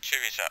 Cheer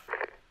is out.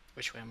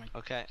 Which way am I?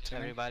 Okay,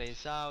 turning? everybody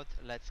is out.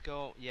 Let's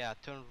go. Yeah,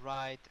 turn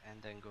right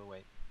and then go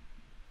away.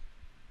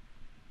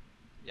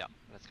 Yeah,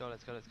 let's go,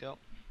 let's go, let's go.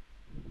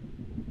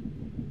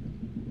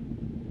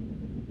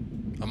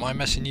 Am I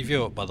messing your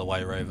view up, by the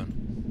way,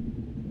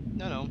 Raven?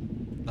 No, no.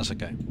 That's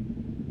okay.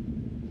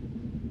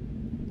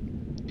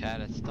 Okay,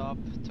 let's stop,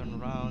 turn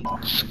around.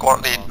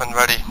 Squad lead when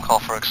ready, call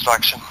for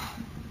extraction.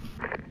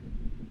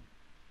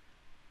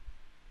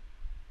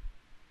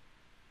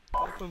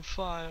 Open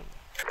fire.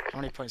 How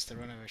many points to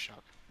run over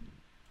shop?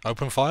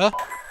 Open fire?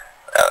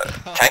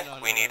 Tank,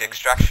 we need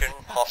extraction,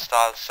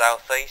 hostile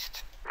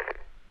southeast.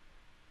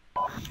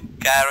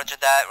 Okay, roger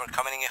that, we're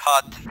coming in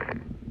hot.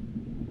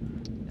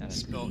 Yeah,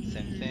 let's go,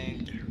 same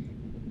thing.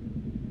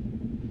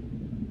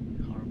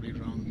 Horribly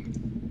wrong.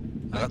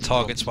 got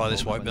targets by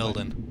this white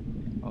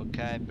building.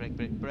 Okay, break.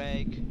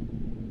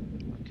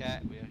 Okay,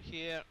 we are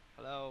here.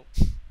 Hello.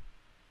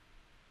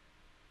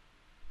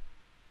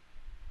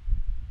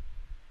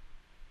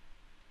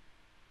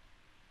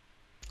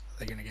 Are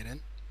they gonna get in?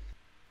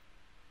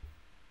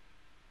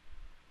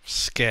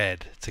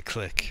 Scared to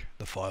click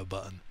the fire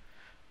button.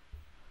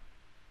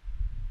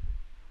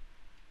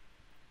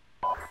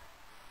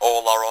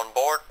 All are on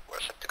board. We're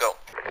set to go.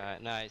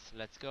 Nice.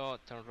 Let's go.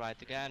 Turn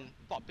right again.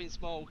 Pop in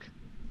smoke.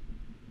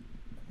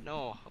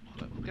 No,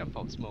 who can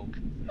pop smoke?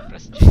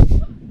 Press G.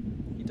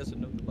 He doesn't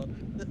know the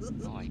button.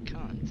 No, I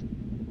can't.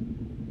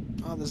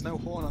 Oh, there's no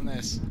horn on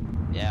this.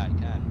 Yeah, I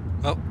can.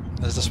 Oh,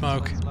 there's the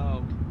smoke.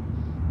 Smoke.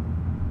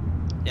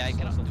 Yeah, I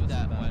cannot do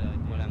that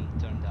while I'm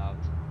turned out.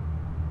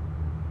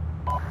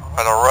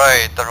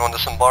 Alright, everyone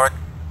disembark.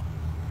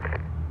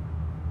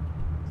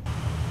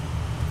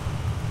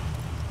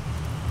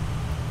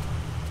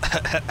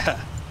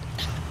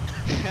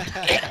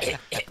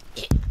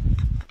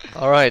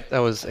 Alright, that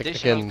was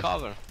Additional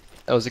cover.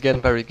 That was again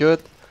very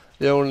good.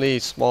 The only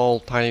small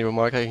tiny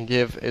remark I can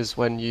give is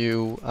when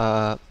you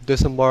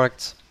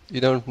disembarked, you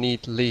don't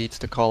need leads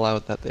to call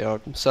out that they are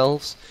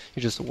themselves.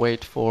 You just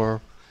wait for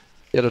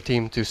the other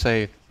team to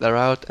say they're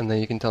out, and then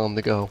you can tell them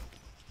to go.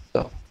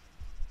 So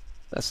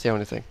that's the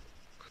only thing.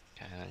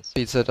 Okay, nice.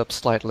 Speeds it up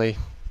slightly.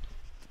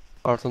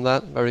 Apart from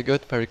that, very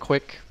good, very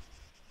quick.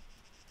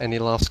 Any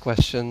last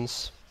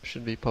questions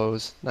should be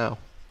posed now.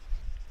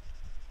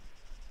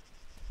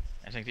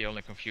 I think the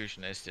only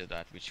confusion is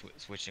that which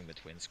switching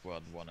between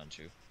squad 1 and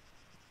 2.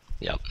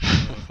 Yep.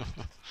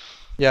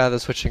 Yeah, the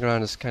switching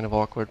around is kind of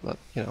awkward, but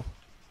you know.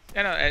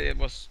 Yeah,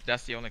 no,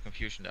 that's the only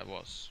confusion that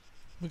was.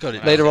 We got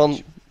it.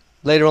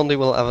 Later on they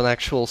will have an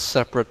actual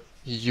separate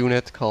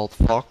unit called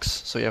Fox,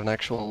 so you have an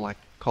actual like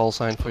call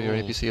sign for your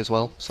APC as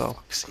well. So,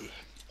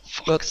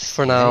 but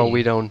for now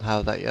we don't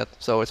have that yet,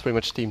 so it's pretty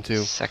much Team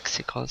 2.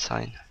 Sexy call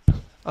sign.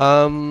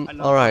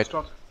 All right.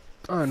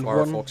 And Fire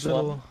one Fox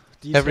little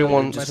detail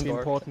Everyone might be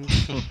important.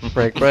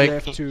 break. You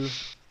have to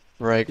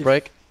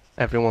Break.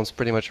 Everyone's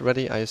pretty much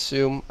ready, I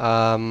assume.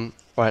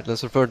 Right,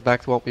 let's revert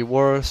back to what we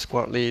were.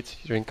 Squad lead,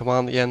 you're in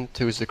command again.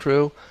 2 is the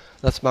crew.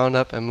 Let's mount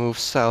up and move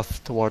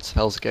south towards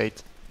Hell's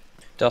Gate.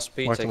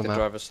 Dustby, Mark on take the the map.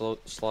 driver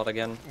slot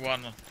again.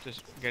 1,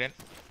 just get in.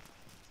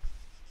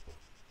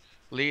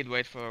 Lead,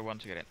 wait for 1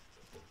 to get in.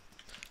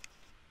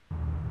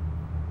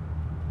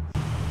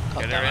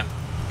 God Get damn her it. in.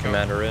 Go.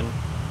 Commander in.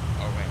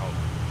 Oh wait, hold.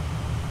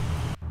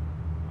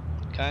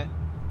 Okay.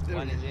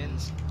 1 is in.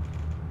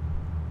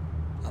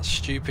 That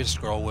stupid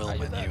scroll wheel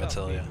menu, I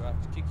tell you.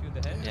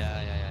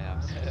 Yeah.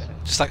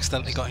 Just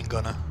accidentally got in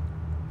gunner.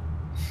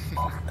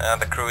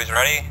 The crew is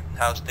ready.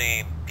 How's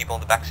the people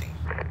in the backseat?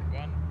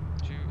 1,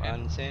 2,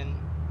 and 1's in.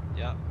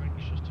 Yeah.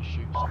 Just to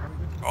shoot.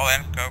 All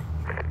in, go.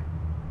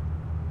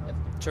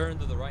 Turn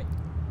to the right.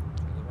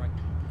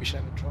 We should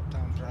have a drop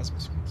down plasma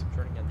suite.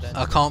 Turning and then.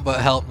 I can't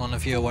but help none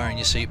of you are wearing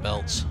your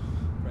seatbelts.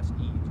 Press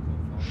E to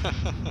go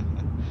forward.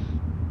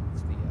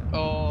 It's the,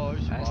 Oh,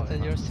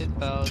 fasten your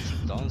seatbelts.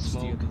 Don't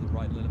steer smoke. to the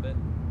right a little bit.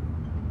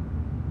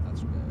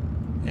 That's You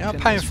know how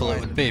painful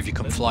it would be if you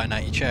come flying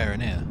out your chair in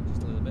here.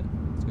 just a little bit.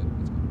 That's good.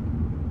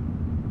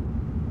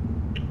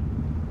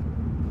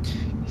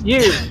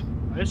 You!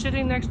 Are you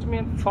sitting next to me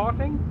and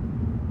farting?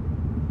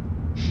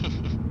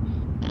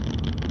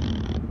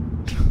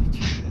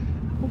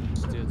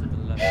 Steer to the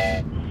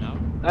left. Now.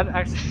 That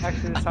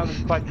actually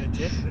sounded quite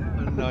legit.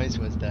 What noise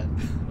was that?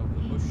 Over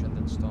the bush and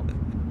then stop.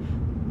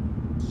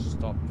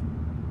 Stop.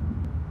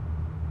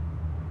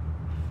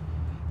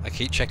 I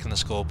keep checking the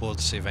scoreboard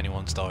to see if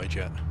anyone's died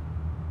yet.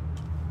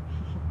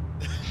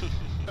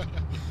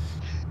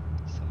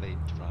 Somebody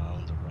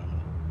drowned or run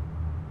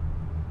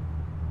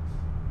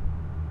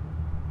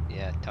over.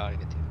 Yeah,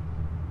 target him.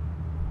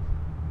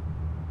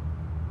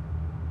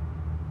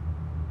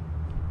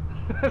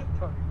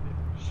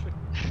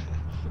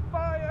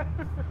 Fire!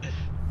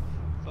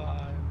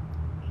 Fire.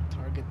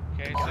 Target.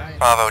 Okay, guy.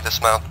 Bravo,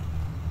 dismount.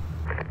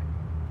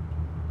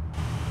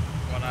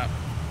 1 up.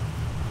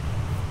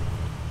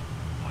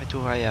 Why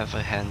do I have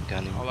a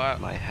handgun in All out.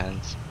 my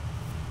hands?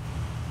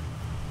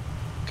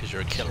 Because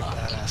you're a killer.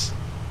 Badass.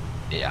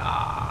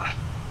 Yeah.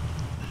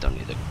 Don't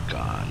need a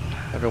gun.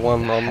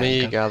 Everyone on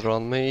me, Handgun. gather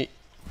on me.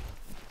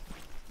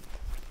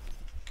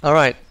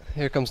 Alright,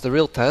 here comes the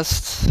real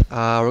test.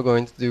 We're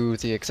going to do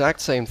the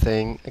exact same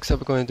thing, except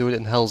we're going to do it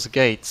in Hell's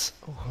Gate,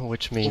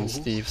 which means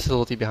the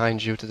facility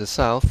behind you to the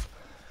south.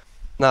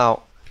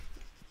 Now,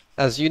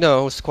 as you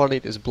know, squad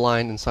lead is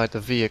blind inside the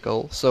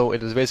vehicle, so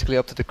it is basically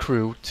up to the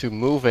crew to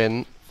move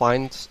in,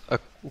 find a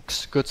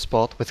good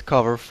spot with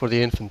cover for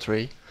the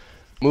infantry,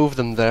 move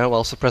them there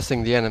while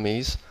suppressing the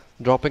enemies,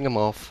 dropping them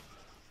off,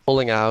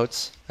 pulling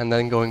out, and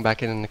then going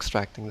back in and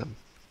extracting them.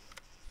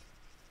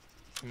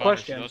 Commander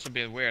should Question. also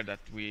be aware that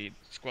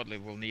squad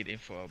lead will need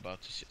info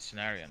about the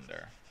scenario in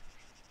there.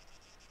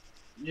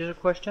 Just a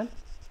question.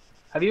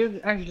 Have you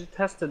actually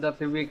tested that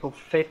the vehicle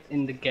fit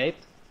in the gate?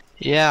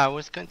 Yeah, I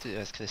was going to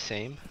ask the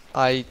same.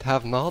 I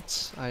have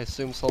not. I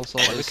assume some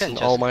sort We of can an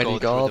just almighty go through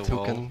god the who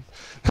wall. can...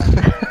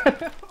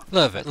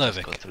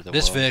 Lurvik,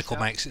 this vehicle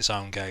makes its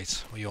own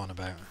gate. What are you on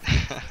about?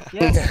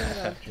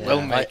 Yes,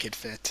 we'll make it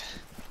fit.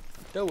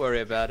 Don't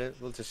worry about it.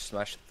 We'll just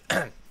smash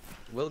it.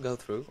 We'll go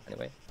through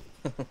anyway.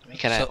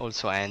 Can I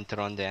also enter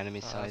on the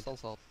enemy side?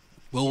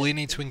 Will we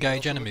need to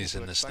engage enemies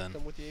in this then?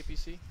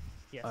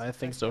 Yes, I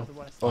think so.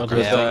 Or Or Yeah,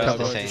 They're the going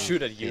to same.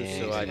 shoot at you,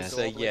 so I'd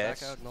say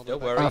yes.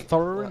 Don't worry.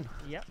 Thorin?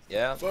 Yeah.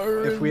 Yeah.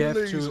 If we have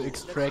to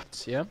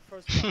extract, yeah?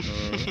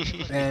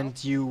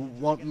 And you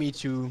want me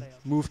to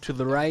move to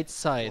the right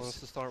side,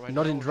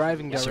 not in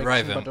driving So direction,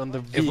 Raven, but on the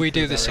if we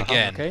do vehicle this direction,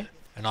 again, okay?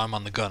 and I'm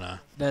on the gunner,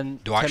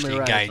 Then do I actually tell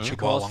me right,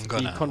 engage while because I'm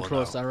gunner? the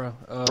controls are...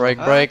 Break,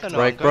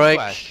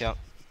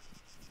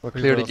 We're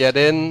clear to get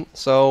in,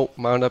 so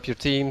mount up your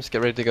teams,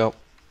 get ready to go.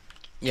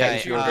 Yeah,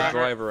 if you're the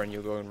driver and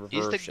you're going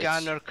reverse, Is the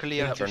gunner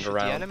clear to shoot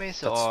the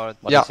enemies, or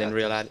it's in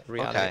reality.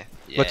 Okay.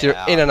 But you're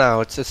in and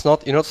out. It's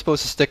not. You're not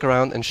supposed to stick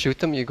around and shoot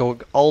them. You go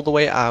all the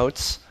way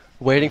out,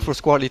 waiting for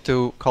squad lead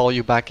to call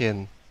you back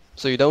in.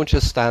 So you don't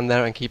just stand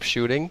there and keep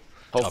shooting.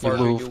 How You far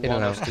do move you in and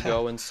want out. us to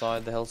go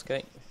inside the Hell's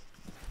Gate?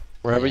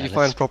 Wherever Yeah, you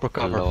find let's proper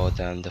cover. blow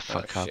them the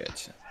fuck up.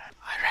 Shit.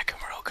 I reckon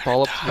we're all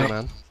Fall gonna up to die. you,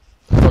 man.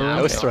 Yeah,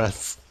 No okay.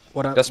 stress.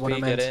 What I Gusby,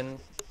 get meant... in.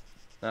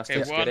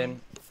 Nastas, get in.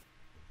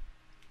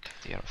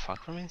 Do you hear a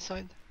fuck from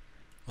inside?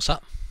 What's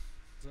that?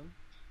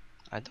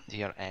 I don't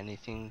hear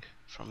anything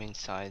from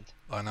inside.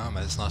 I know,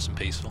 man. It's nice and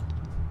peaceful.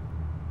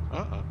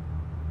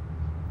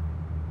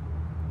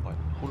 What?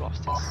 Who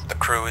lost this? The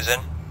crew is in.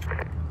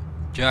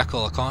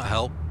 Jackal, I can't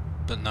help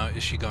but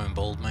notice you going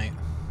bald, mate.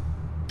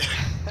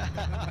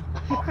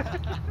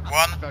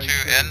 1, 2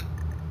 in.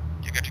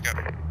 You're good to go.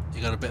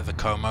 You got a bit of a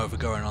comb over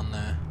going on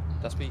there.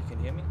 Dusby, you can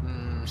hear me?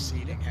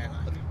 Receding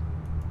hairline.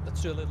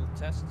 Let's do a little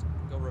test.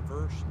 Go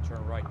reverse and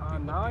turn right.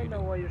 Now I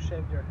know why you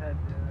shaved your head.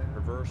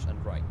 Reverse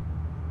and right.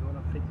 You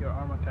wanna fit your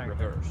armor tank.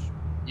 Reverse.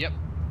 Yep.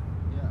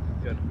 Yeah.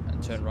 Good.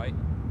 And turn right.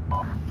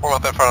 Pull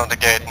up in front of the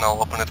gate and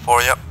I'll open it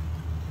for you.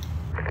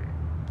 Okay.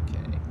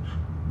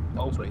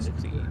 That was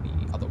basically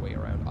the other way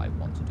around. I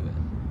want to do it.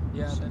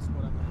 Yeah, that's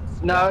what I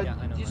meant. No, Yeah,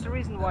 I know, just I the know.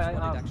 reason why I That's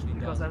what it asked actually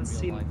because does I've in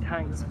seen real life.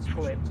 tanks It's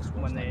flip just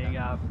when like they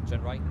that.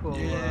 Turn right.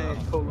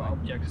 pull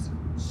objects.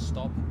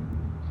 Stop.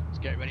 Let's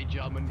get ready,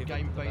 gentlemen. Pivot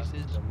Game to the left,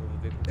 faces. then move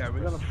the vehicle Yeah, to we're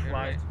the gonna left.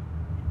 fly.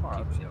 Far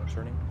out Keep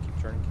turning,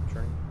 keep turning, keep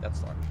turning. That's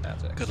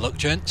it. Good luck,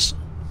 gents.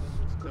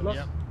 Good luck.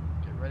 Yep.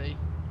 Get ready.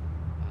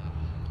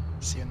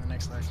 See you in the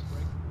next life.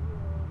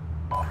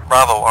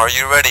 Bravo, are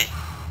you ready?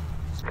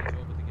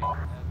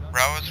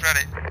 Bravo's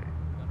ready.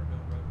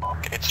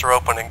 Gates are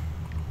opening.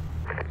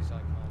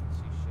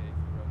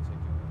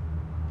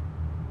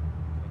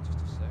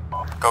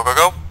 Go, go,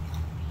 go.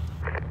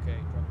 Okay, drop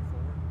it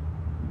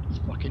forward. Let's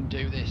fucking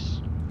do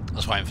this. I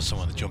was waiting for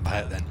someone to jump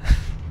out then.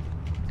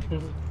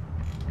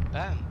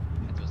 Bam!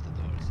 It was the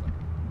doors.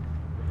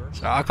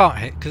 So I can't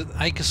hear, because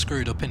Acre's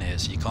screwed up in here,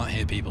 so you can't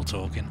hear people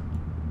talking.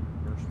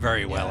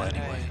 Very well,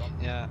 anyway.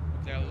 Yeah,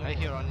 I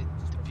hear only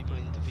the people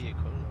in the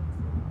vehicle,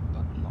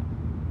 but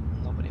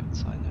nobody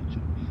outside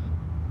actually.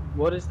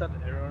 What is that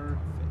error?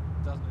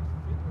 Doesn't it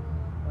fit?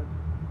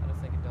 I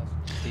don't think it does.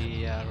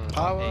 The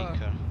Power.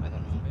 anchor, I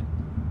don't know.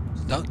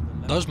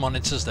 Those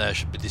monitors there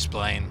should be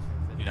displaying,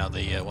 you know,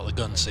 the what the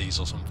gun sees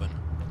or something.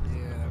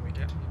 Yeah, we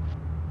did.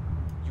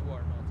 You are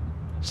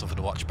not. Something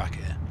to watch back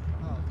here.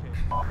 Oh,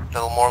 okay. A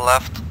little more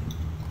left.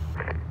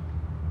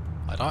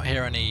 I don't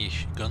hear any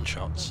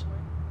gunshots.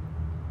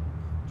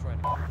 Try it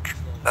again.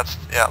 That's,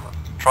 yeah,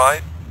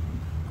 try.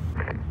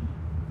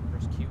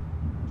 Press Q.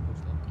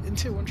 In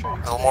Tier 1 training,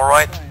 A little more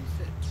right. try and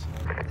fit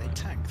a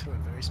tank through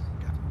a very small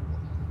gap in the wall.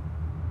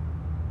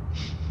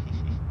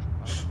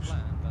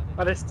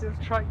 But I still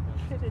try to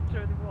fit it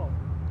through the wall.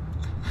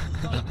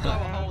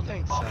 I don't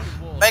think so.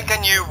 Make a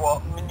new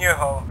wall, new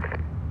hole.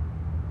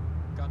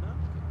 Gunner.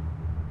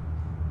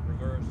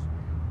 Reverse.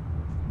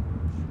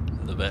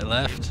 A little bit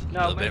left, a No,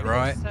 little bit maybe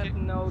right. they said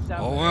no damage.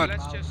 Forward.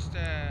 Let's just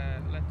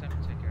let them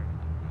take care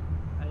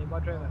of it. Hey,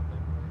 what driver?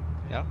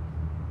 Yeah,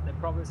 They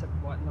probably said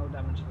what, no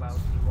damage allowed to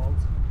the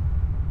walls.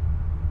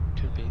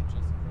 could be.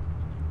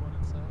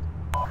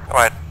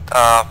 Alright,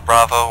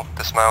 Bravo,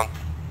 dismount.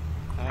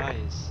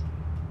 Nice.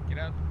 Get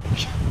out.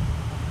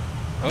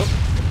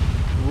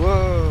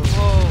 Whoa!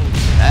 Whoa!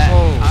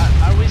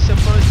 Are we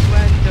supposed to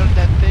enter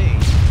that thing?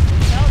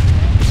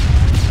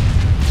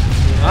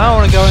 I don't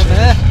want to go in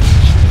there.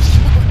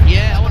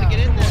 Yeah, I want to get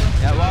in there.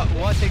 Yeah,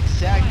 what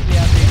exactly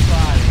are they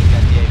firing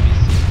at the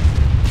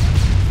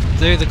ABC?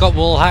 Dude, they've got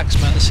wall hacks,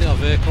 man. They see our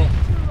vehicle.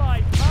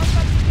 Right, mark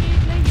up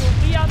immediately, you'll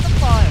be under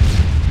fire.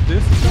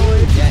 This is the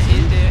way. Yeah,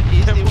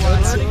 is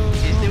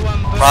the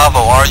one burning?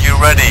 Bravo, are you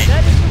ready?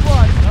 That is the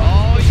one.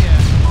 Oh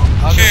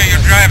yeah. Okay,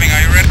 you're driving,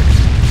 are you ready?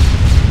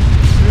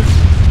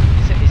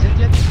 Isn't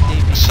that the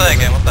ABC? Say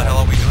again, what the hell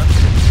are we doing?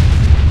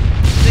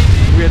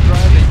 We are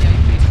driving.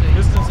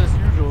 Business as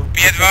usual.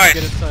 Be Let's try to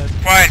get advised.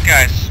 inside. Quiet,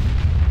 guys.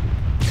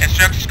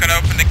 Instructor's gonna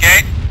open the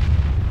gate.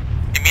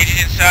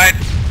 Immediately inside,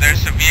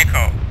 there's a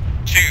vehicle.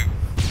 2,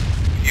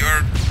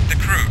 you're the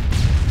crew.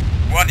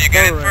 1, you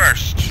get in Alright.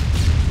 first.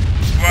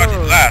 Squad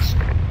Alright. last.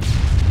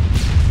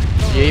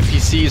 The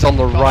APC is on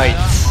the right.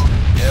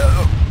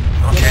 Yeah.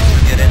 Okay, to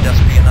get in,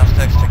 just be enough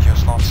text, take your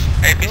slots.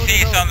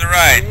 APC is on the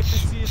right.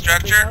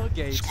 Structure,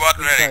 squad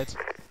ready.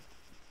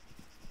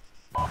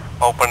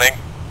 Opening.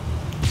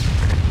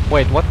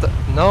 Wait, what the?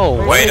 No,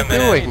 what Wait are a you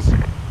doing?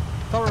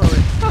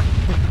 Thoroughly.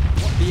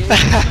 The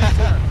APCs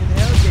are in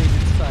Hellgate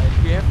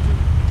inside. We have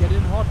to get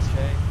in hot.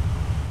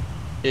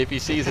 Okay.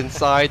 APC is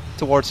inside,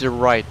 towards your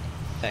right.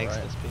 Thanks,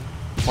 Right.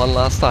 SP. One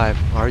last time.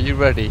 Are you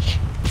ready?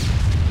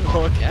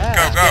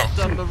 Yeah. Go.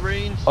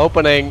 Submarines.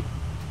 Opening.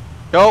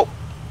 Go.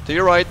 To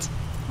your right.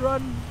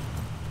 Run.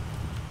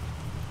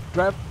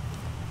 Drive.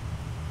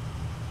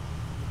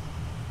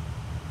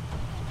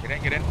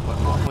 Get in.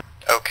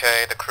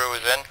 Okay, the crew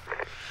is in.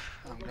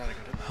 I'm glad I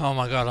got it. Oh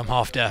my god, I'm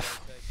half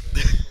deaf. I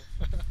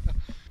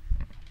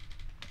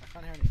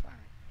can't hear any firing.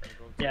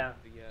 Yeah.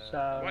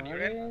 So What, you're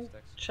ready?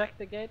 Check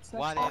the gates.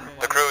 One next in. time.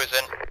 The crew is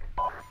in.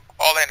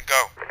 All in,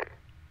 go.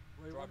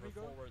 Driver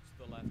forwards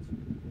to the left.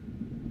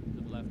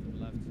 To the left, to the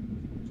left.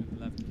 To the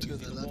left. To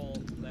the Wall,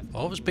 left.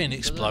 What was being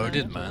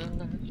exploded,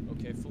 man?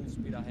 Okay, full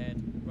speed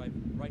ahead.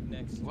 Right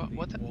next to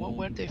What the wall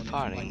were they on his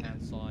firing?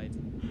 right-hand side.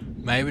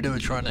 Maybe they were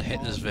trying to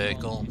hit this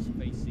vehicle. Is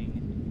facing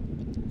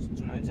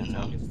towards the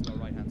targets to the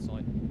right-hand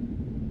side.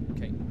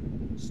 Okay,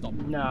 stop.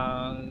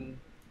 No.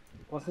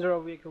 Wasn't there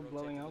a vehicle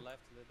blowing up?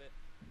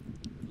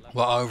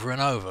 What, over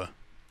and over?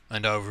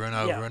 And over and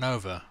over Yeah. and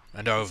over?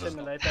 And over?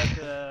 Simulate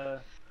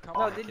that.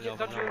 No,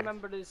 don't you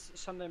remember this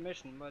Sunday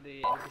mission where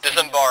the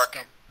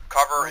Disembark.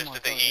 Cover Oh is my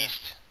to the God,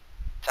 east.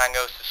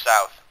 Tango's to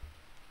south.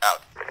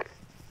 Out.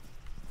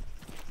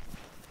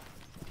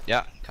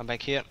 Yeah, come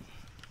back here.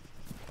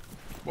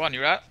 One,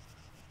 you're out.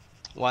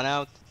 One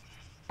out.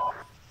 All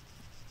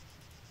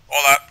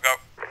out, go.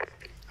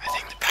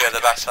 Clear the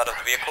backside of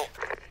the vehicle.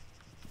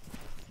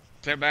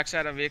 Clear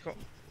backside of vehicle.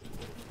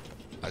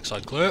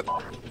 Backside clear.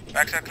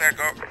 Backside clear,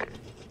 go.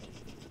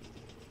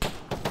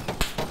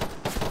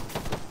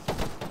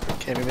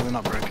 Okay, maybe they're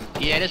not broken.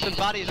 Yeah, there's some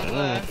bodies over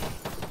there.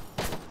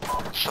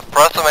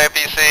 Suppress them,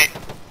 APC.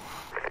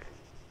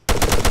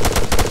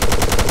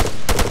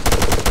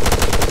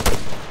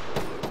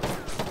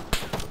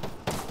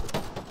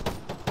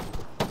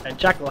 And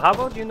Jackal, how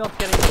about you not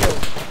getting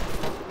killed?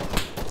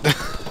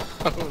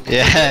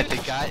 Yeah, the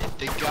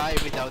guy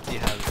without the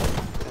helmet.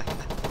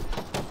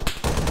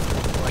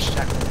 Watch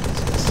Jackal.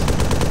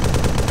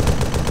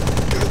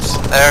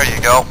 There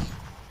you go.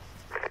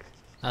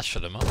 That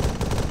should have up.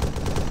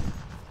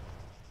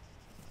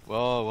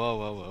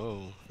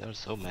 Whoa. There's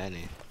so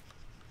many.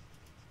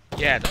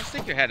 Yeah, don't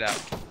stick your head out.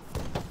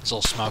 It's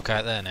all smoke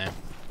out there now.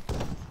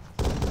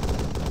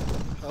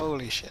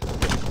 Holy shit.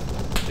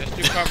 Just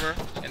do cover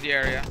in the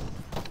area.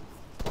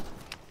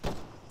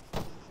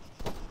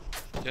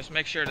 Just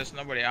make sure there's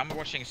nobody. I'm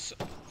watching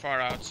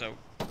far out, so.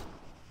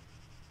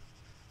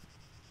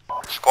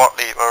 Squad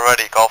lead, we're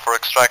ready. Call for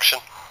extraction.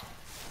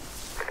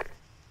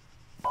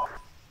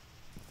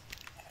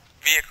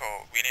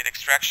 Vehicle, we need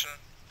extraction.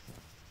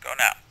 Go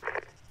now.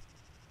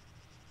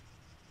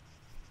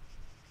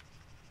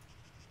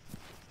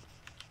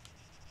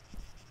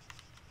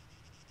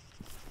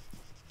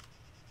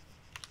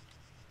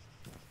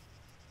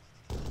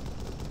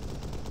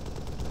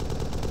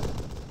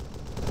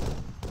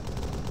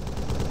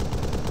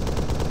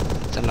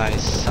 It's a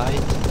nice sight.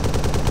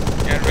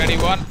 Get ready,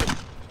 one.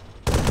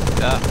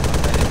 Yeah,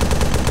 I'm ready.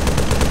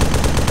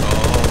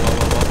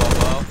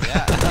 Whoa.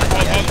 Yeah.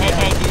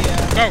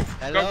 Go.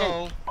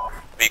 Hello. Go.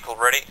 Vehicle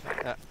ready.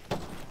 Yeah.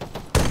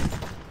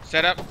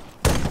 Set up.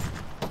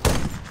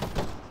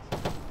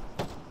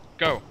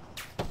 Go.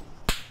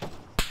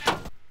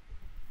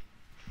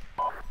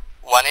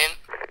 One in.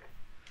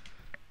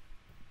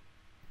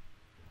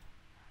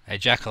 Hey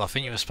Jackal, I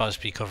think you were supposed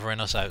to be covering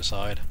us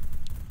outside.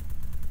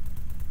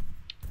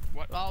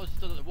 What? I was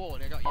stood at the wall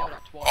and I got yelled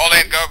at twice. All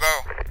in, go, go.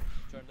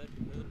 Turn a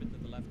little bit to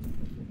the left,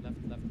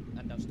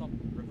 and now stop.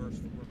 Reverse,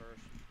 full reverse,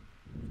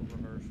 full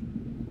reverse.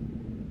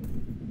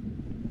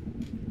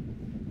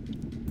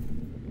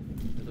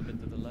 A little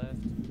bit to the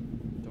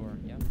left. Door.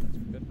 Yeah, that's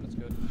good. That's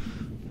good.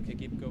 Okay,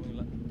 keep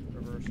going.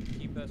 Reverse.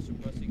 Keep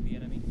suppressing the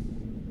enemy.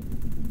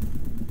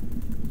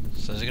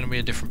 So is it going to be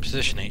a different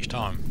position each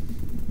time?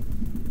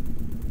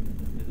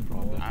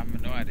 I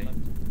have no idea.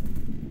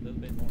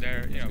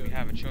 There, you know, we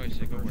have a choice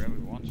to go wherever we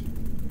want.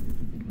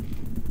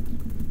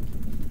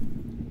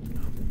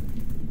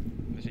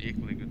 There's an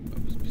equally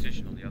good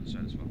position on the other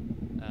side as well.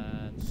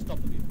 And stop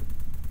the vehicle.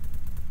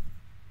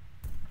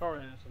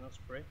 Corin is not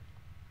spray.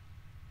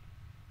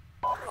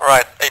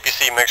 Right,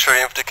 APC, make sure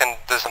you can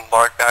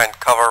disembark behind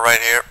cover right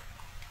here.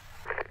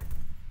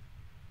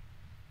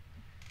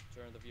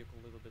 Turn the vehicle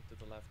a little bit to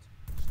the left,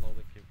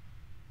 slowly.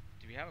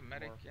 Do we have a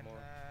medic in?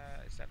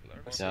 Is that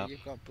blur? Yeah.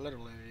 You've got blood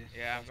all over you.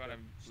 Yeah, I'm gonna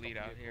bleed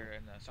out here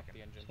in a second.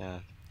 Yeah.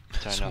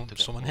 Try not to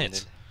get Someone wounded.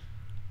 hit.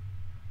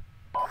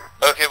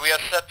 Okay, we are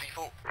set,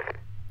 people.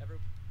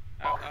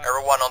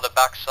 Everyone on the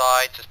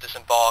backside, just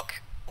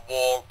disembark.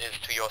 Wall is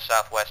to your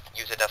southwest.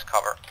 Use it as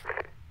cover.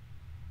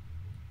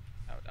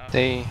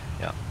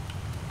 Yeah.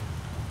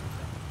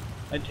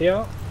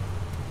 ITO?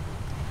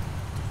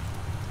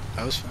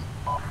 That was fun.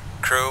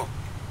 Crew,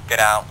 get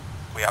out.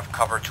 We have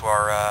cover to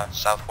our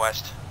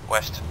southwest,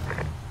 west.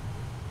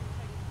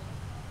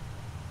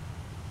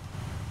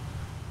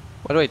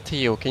 By the way,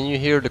 Theo, can you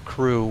hear the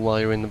crew while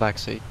you're in the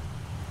backseat?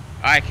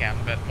 I can,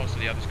 but most of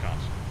the others can't.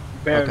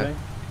 Barely. Okay.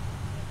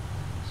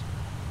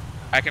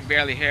 I can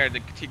barely hear the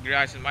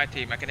guys in my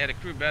team. I can hear the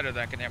crew better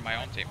than I can hear my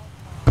own team.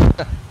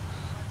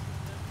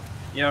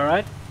 You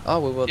alright? Oh,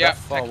 we were Yeah, that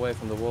far away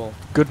from the wall.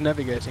 Good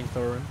navigating,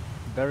 Thorin.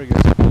 Very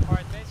good.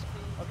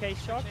 Okay,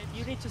 Shock,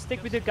 you need to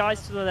stick with the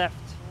guys to the left.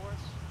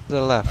 To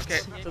the left.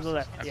 Okay. To the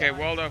left. Okay,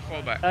 Waldo,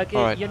 fall back. Okay,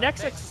 Alright. your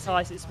next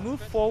exercise is move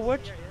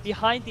forward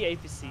behind the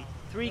APC.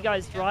 3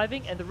 guys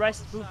driving and the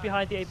rest move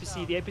behind the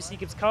APC. The APC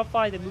gives cover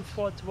fire, they move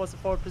forward towards the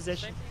forward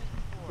position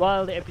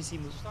while the APC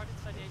moves.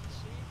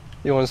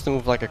 You want us to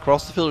move like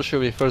across the field, or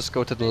should we first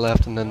go to the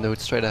left and then do it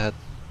straight ahead?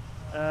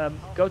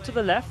 Go to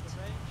the left,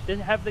 then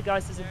have the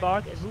guys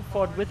disembark and move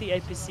forward with the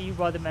APC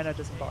while the men are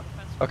disembarked.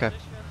 Okay.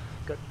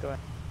 Good, go ahead.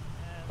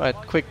 Right,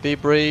 quick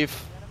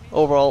debrief.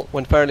 Overall,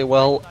 went fairly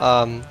well.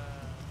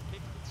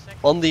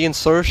 On the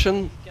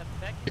insertion,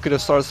 you could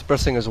have started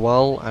suppressing as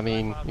well. I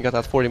mean, you got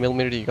that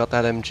 40mm, you got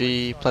that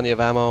MG, plenty of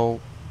ammo.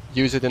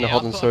 Use it in a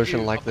hot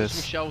insertion like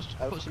this.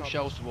 Put some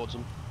shells towards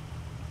them.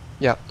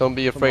 Yeah, don't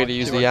be afraid to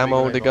use the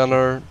ammo, the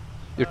gunner.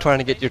 You're trying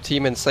to get your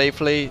team in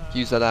safely,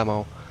 use that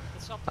ammo.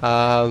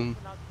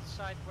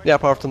 Yeah,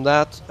 apart from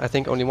that, I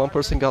think only one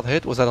person got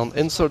hit. Was that on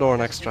insert or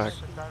on extract?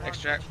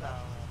 Extract.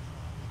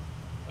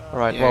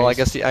 Alright, well, I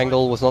guess the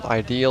angle was not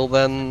ideal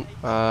then.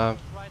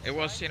 It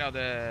was, you know,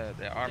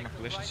 the Arma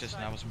collision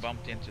system. I was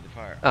bumped into the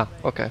fire. Ah,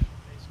 okay.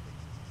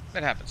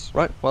 That happens.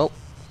 Right, well,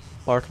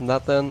 apart from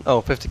that then...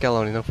 Oh, 50 cal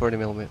only, no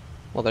 40mm.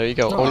 Well, there you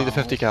go, only the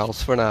 50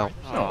 cals for now.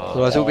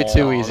 Otherwise it would be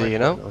too easy, you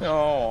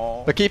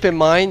know? But keep in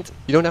mind,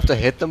 you don't have to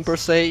hit them per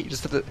se, you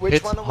just have to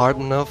hit hard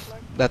enough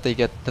that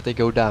they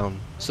go down.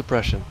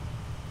 Suppression.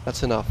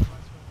 That's enough.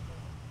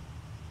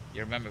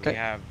 You remember we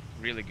have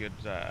really good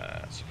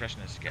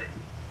suppressionists again.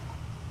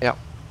 Yeah.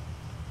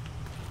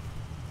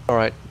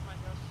 Alright.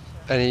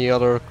 Any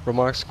other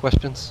remarks,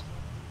 questions?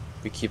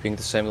 We keeping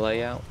the same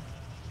layout?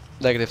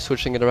 Negative,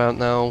 switching it around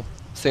now.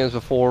 Same as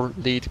before,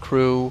 lead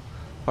crew,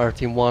 our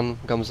team 1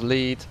 becomes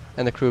lead,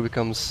 and the crew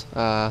becomes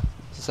the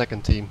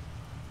second team.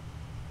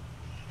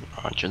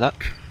 Roger that.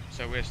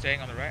 So we're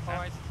staying on the right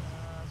now?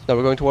 So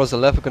we're going towards the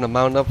left, we're going to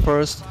mount up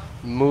first,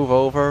 move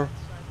over,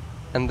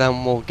 and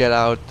then we'll get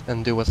out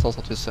and do what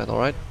Salsa just said,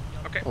 alright?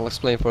 Okay. I'll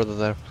explain further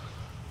there.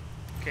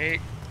 Okay.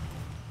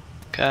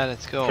 Okay,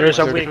 let's go. There's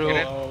a You're weak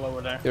the all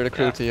over there. You're the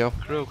crew, Theo.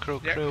 Crew.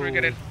 Yeah, crew,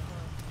 get in.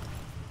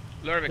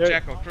 Lurvik, There-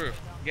 Jacko, crew,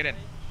 get in.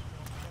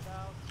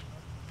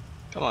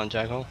 Come on,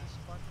 Jacko.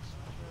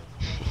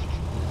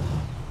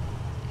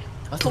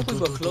 I thought we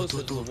were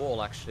closer to the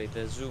wall actually.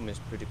 The zoom is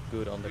pretty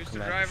good on the Who's the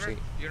command driver? sheet.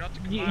 You're not the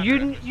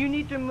commander. You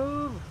need to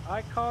move.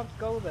 I can't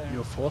go there.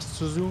 You're forced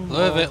to zoom.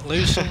 Love it,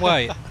 lose some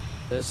weight.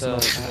 There's a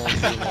small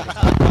zoom on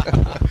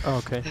the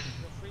Okay.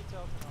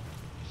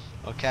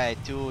 Okay,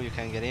 2, you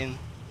can get in.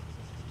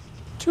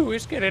 2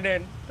 is getting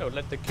in. Don't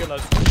let the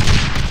killers. I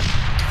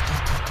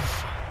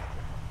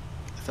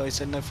thought you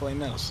said no flying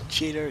nails.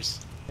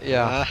 Cheaters.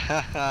 Yeah.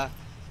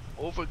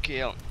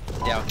 Overkill.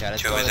 Yeah, okay,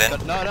 let's 2 go. is Let's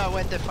in. go. No,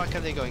 where the fuck are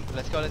they going?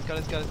 Let's go.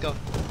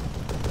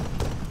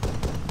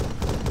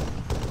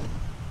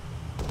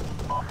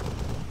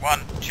 1,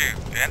 2,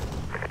 in.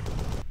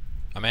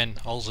 I'm in,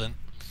 all's in.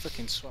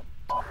 Fucking swap.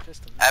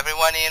 Just a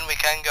Everyone in, we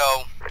can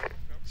go.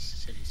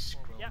 silly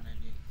scroll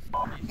menu.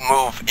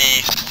 Move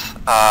east,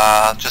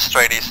 just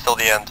straight east till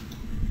the end.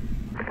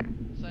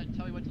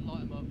 Tell me when to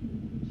light them up.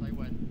 Say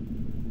when.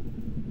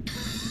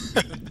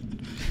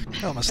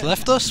 They almost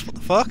left us, what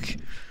the fuck?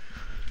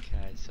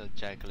 Okay, so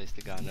Jackal is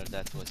the gunner,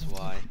 that was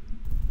why.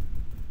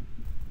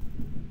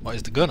 What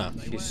is the gunner?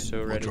 He's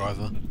so Or ready.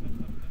 driver?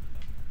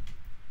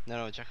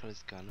 No, Jackal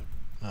is gunner.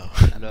 Oh.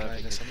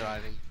 Lurvik is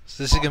driving.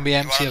 So this is going to be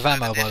empty of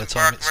ammo by the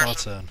time it's our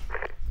turn.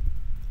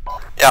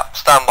 Yeah,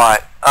 stand by.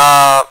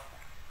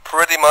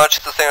 Pretty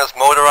much the same as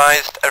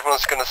motorized.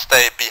 Everyone's gonna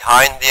stay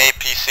behind the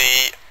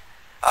APC,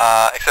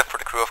 except for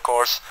the crew, of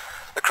course.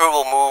 The crew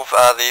will move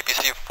the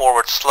APC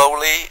forward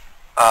slowly.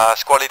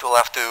 Squad lead will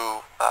have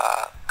to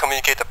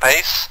communicate the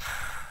pace.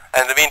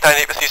 And in the meantime,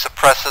 the APC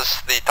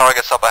suppresses the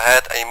targets up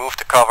ahead, and you move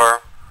to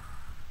cover.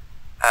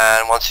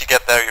 And once you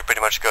get there, you're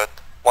pretty much good.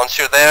 Once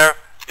you're there,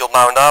 you'll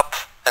mount up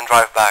and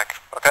drive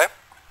back. Okay?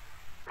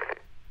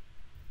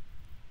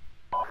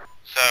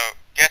 So,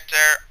 get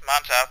there,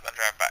 mount up, and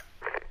drive back.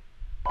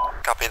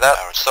 Copy that.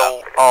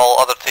 So all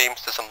other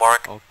teams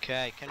disembark.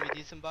 Okay, can we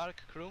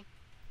disembark, crew?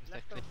 Is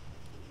that clear?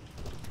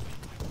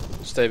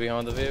 Stay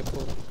behind the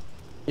vehicle.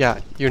 Yeah,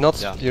 you're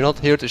not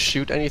here to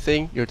shoot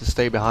anything, you're to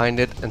stay behind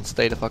it and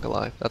stay the fuck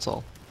alive, that's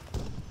all.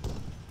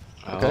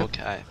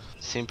 Okay.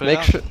 Simple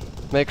Make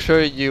enough.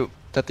 sure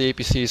that the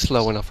APC is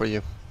slow enough for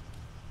you.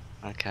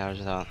 Okay,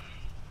 roger that.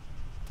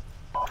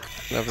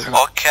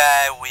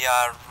 Okay, we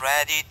are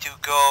ready to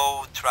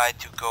go. Try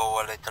to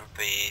go a little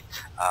bit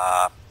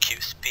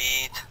Q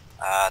speed.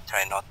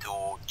 Try not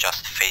to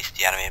just face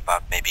the enemy,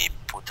 but maybe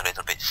put a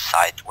little bit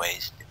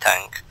sideways the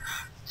tank.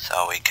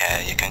 So you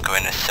can go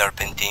in a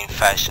serpentine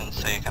fashion,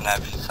 so you can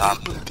have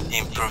some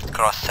improved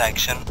cross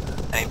section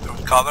and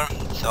improved cover.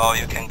 So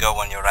you can go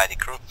when you're ready,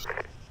 crew.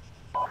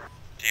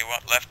 Do you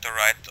want left or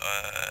right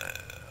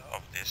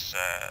of these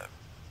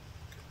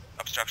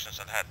obstructions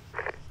ahead?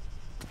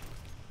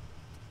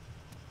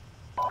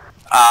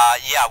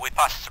 Yeah, we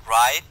pass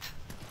right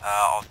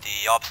of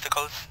the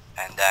obstacles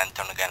and then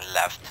turn again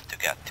left to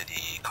get to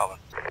the cover.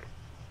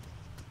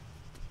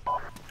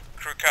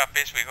 Crew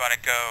copies, we want to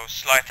go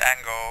slight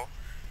angle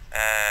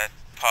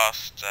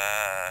past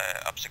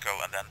obstacle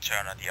and then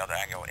turn at the other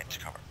angle into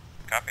cover.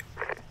 Copy.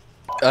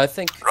 I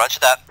think Roger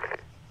that.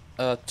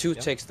 2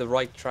 takes the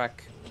right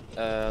track,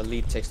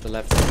 lead takes the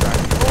left track.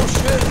 Oh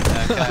shit!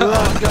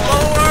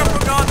 Lower,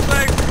 for God's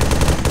sake!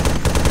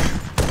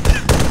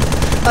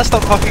 That's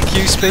not fucking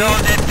Q speed. Slow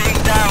that thing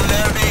down,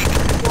 Lervig!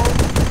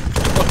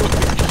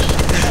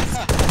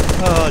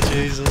 Oh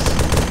Jesus.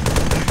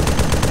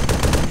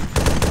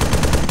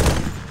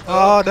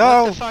 Oh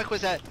no! What the fuck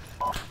was that?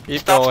 Keep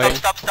Stop, going.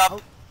 stop,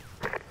 stop,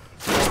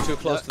 stop! Too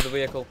close to the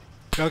vehicle.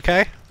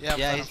 Okay.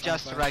 Yeah, he's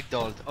just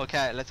ragdolled.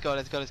 Okay, let's go,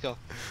 let's go, let's go.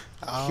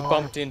 He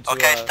bumped into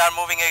Okay, start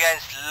moving again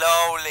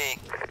slowly.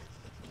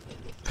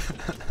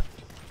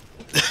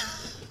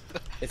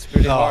 It's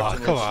pretty hard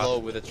to come move on. slow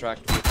with the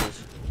tracked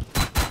vehicles.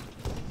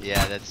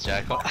 Yeah, that's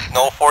Jackal.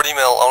 No 40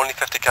 mil, only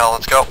 50 cal,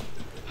 let's go.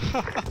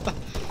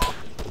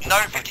 No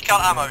 50 cal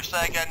ammo,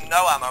 say again,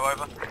 no ammo,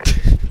 over.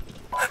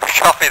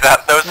 Copy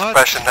that, no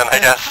suppression then I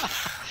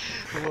guess.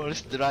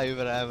 Worst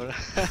driver ever.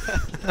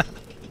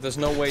 There's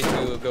no way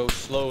to go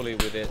slowly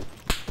with it.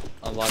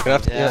 Unlike You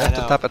have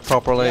to tap it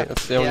properly,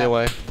 it's the only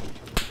way.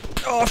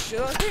 Oh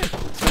shit, I did!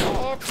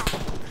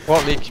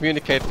 Well, we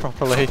communicate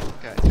properly.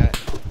 Okay.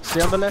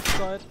 Stay on the left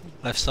side.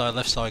 Left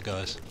side,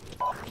 guys.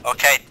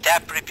 Okay,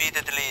 tap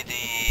repeatedly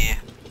the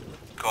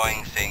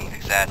going thing,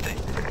 exactly.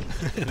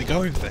 The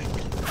going thing.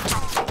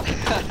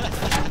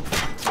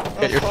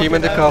 Get your team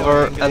in the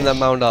cover and then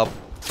mount up.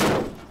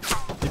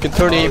 You can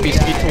turn the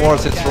APC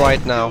towards its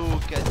right now.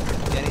 Get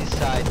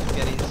inside,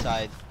 get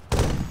inside.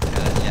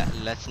 Yeah,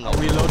 let's not.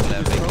 We load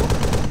to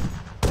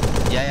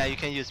smoke? Yeah, you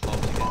can use smoke,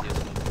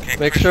 Okay,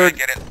 Make crew, sure,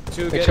 get it.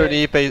 make sure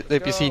the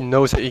APC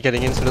knows that you're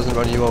getting in so it doesn't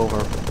run you over.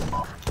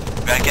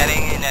 We are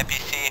getting in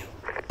APC.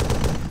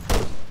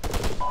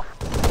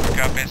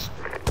 Copies.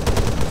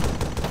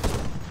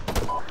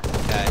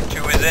 Okay.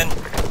 2 is in.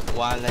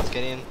 1, let's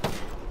get in.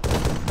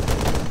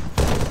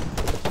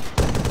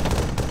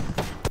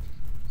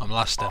 I'm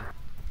last in.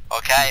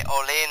 Okay,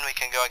 all in, we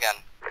can go again.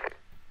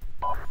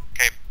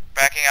 Okay,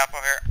 backing up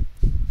over here.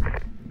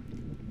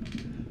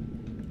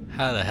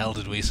 How the hell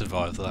did we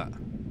survive that?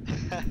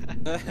 I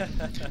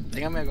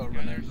think I'm gonna go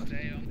run there.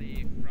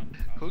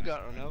 Who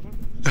got run over?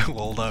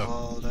 Waldo.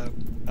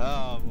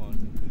 Oh, Waldo.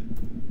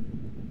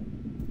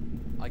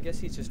 I guess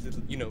he's just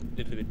little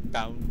bit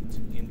bound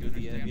into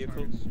the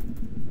vehicle.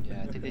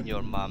 Yeah, didn't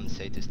your mom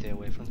say to stay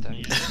away from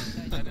tanks?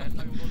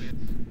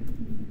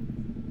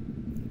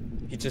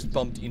 He just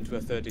bumped into a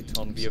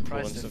 30-ton vehicle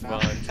and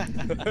survived.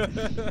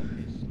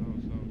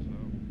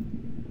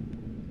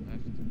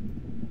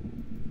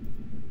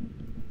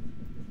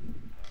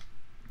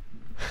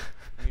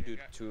 You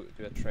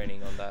do a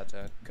training on that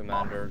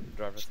commander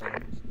driver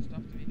thing.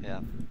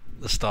 Yeah.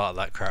 The start of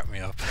that cracked me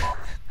up.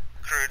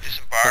 Crew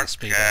disembark.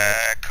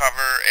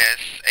 Cover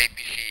is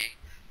APC.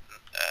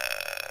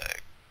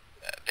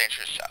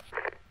 Dangerous south.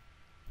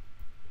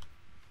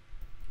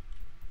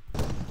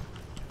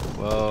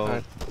 Whoa.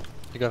 Right.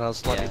 You got out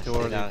slightly too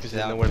early down, because you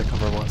didn't know where the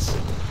cover was.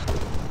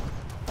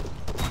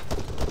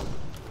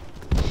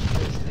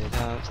 Stay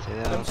down.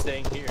 I'm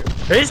staying here.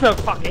 There is no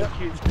fucking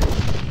Q speed.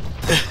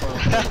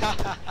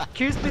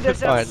 Q speed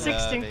is at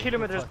 16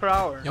 kilometers per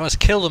hour. You must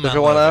kill them.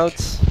 Everyone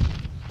out?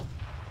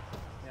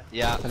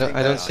 Yeah.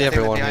 I don't see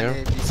everyone here.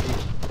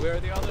 Where are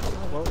the others?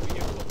 Well,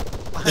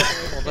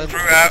 then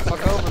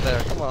fuck over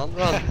there. Come on,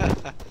 run.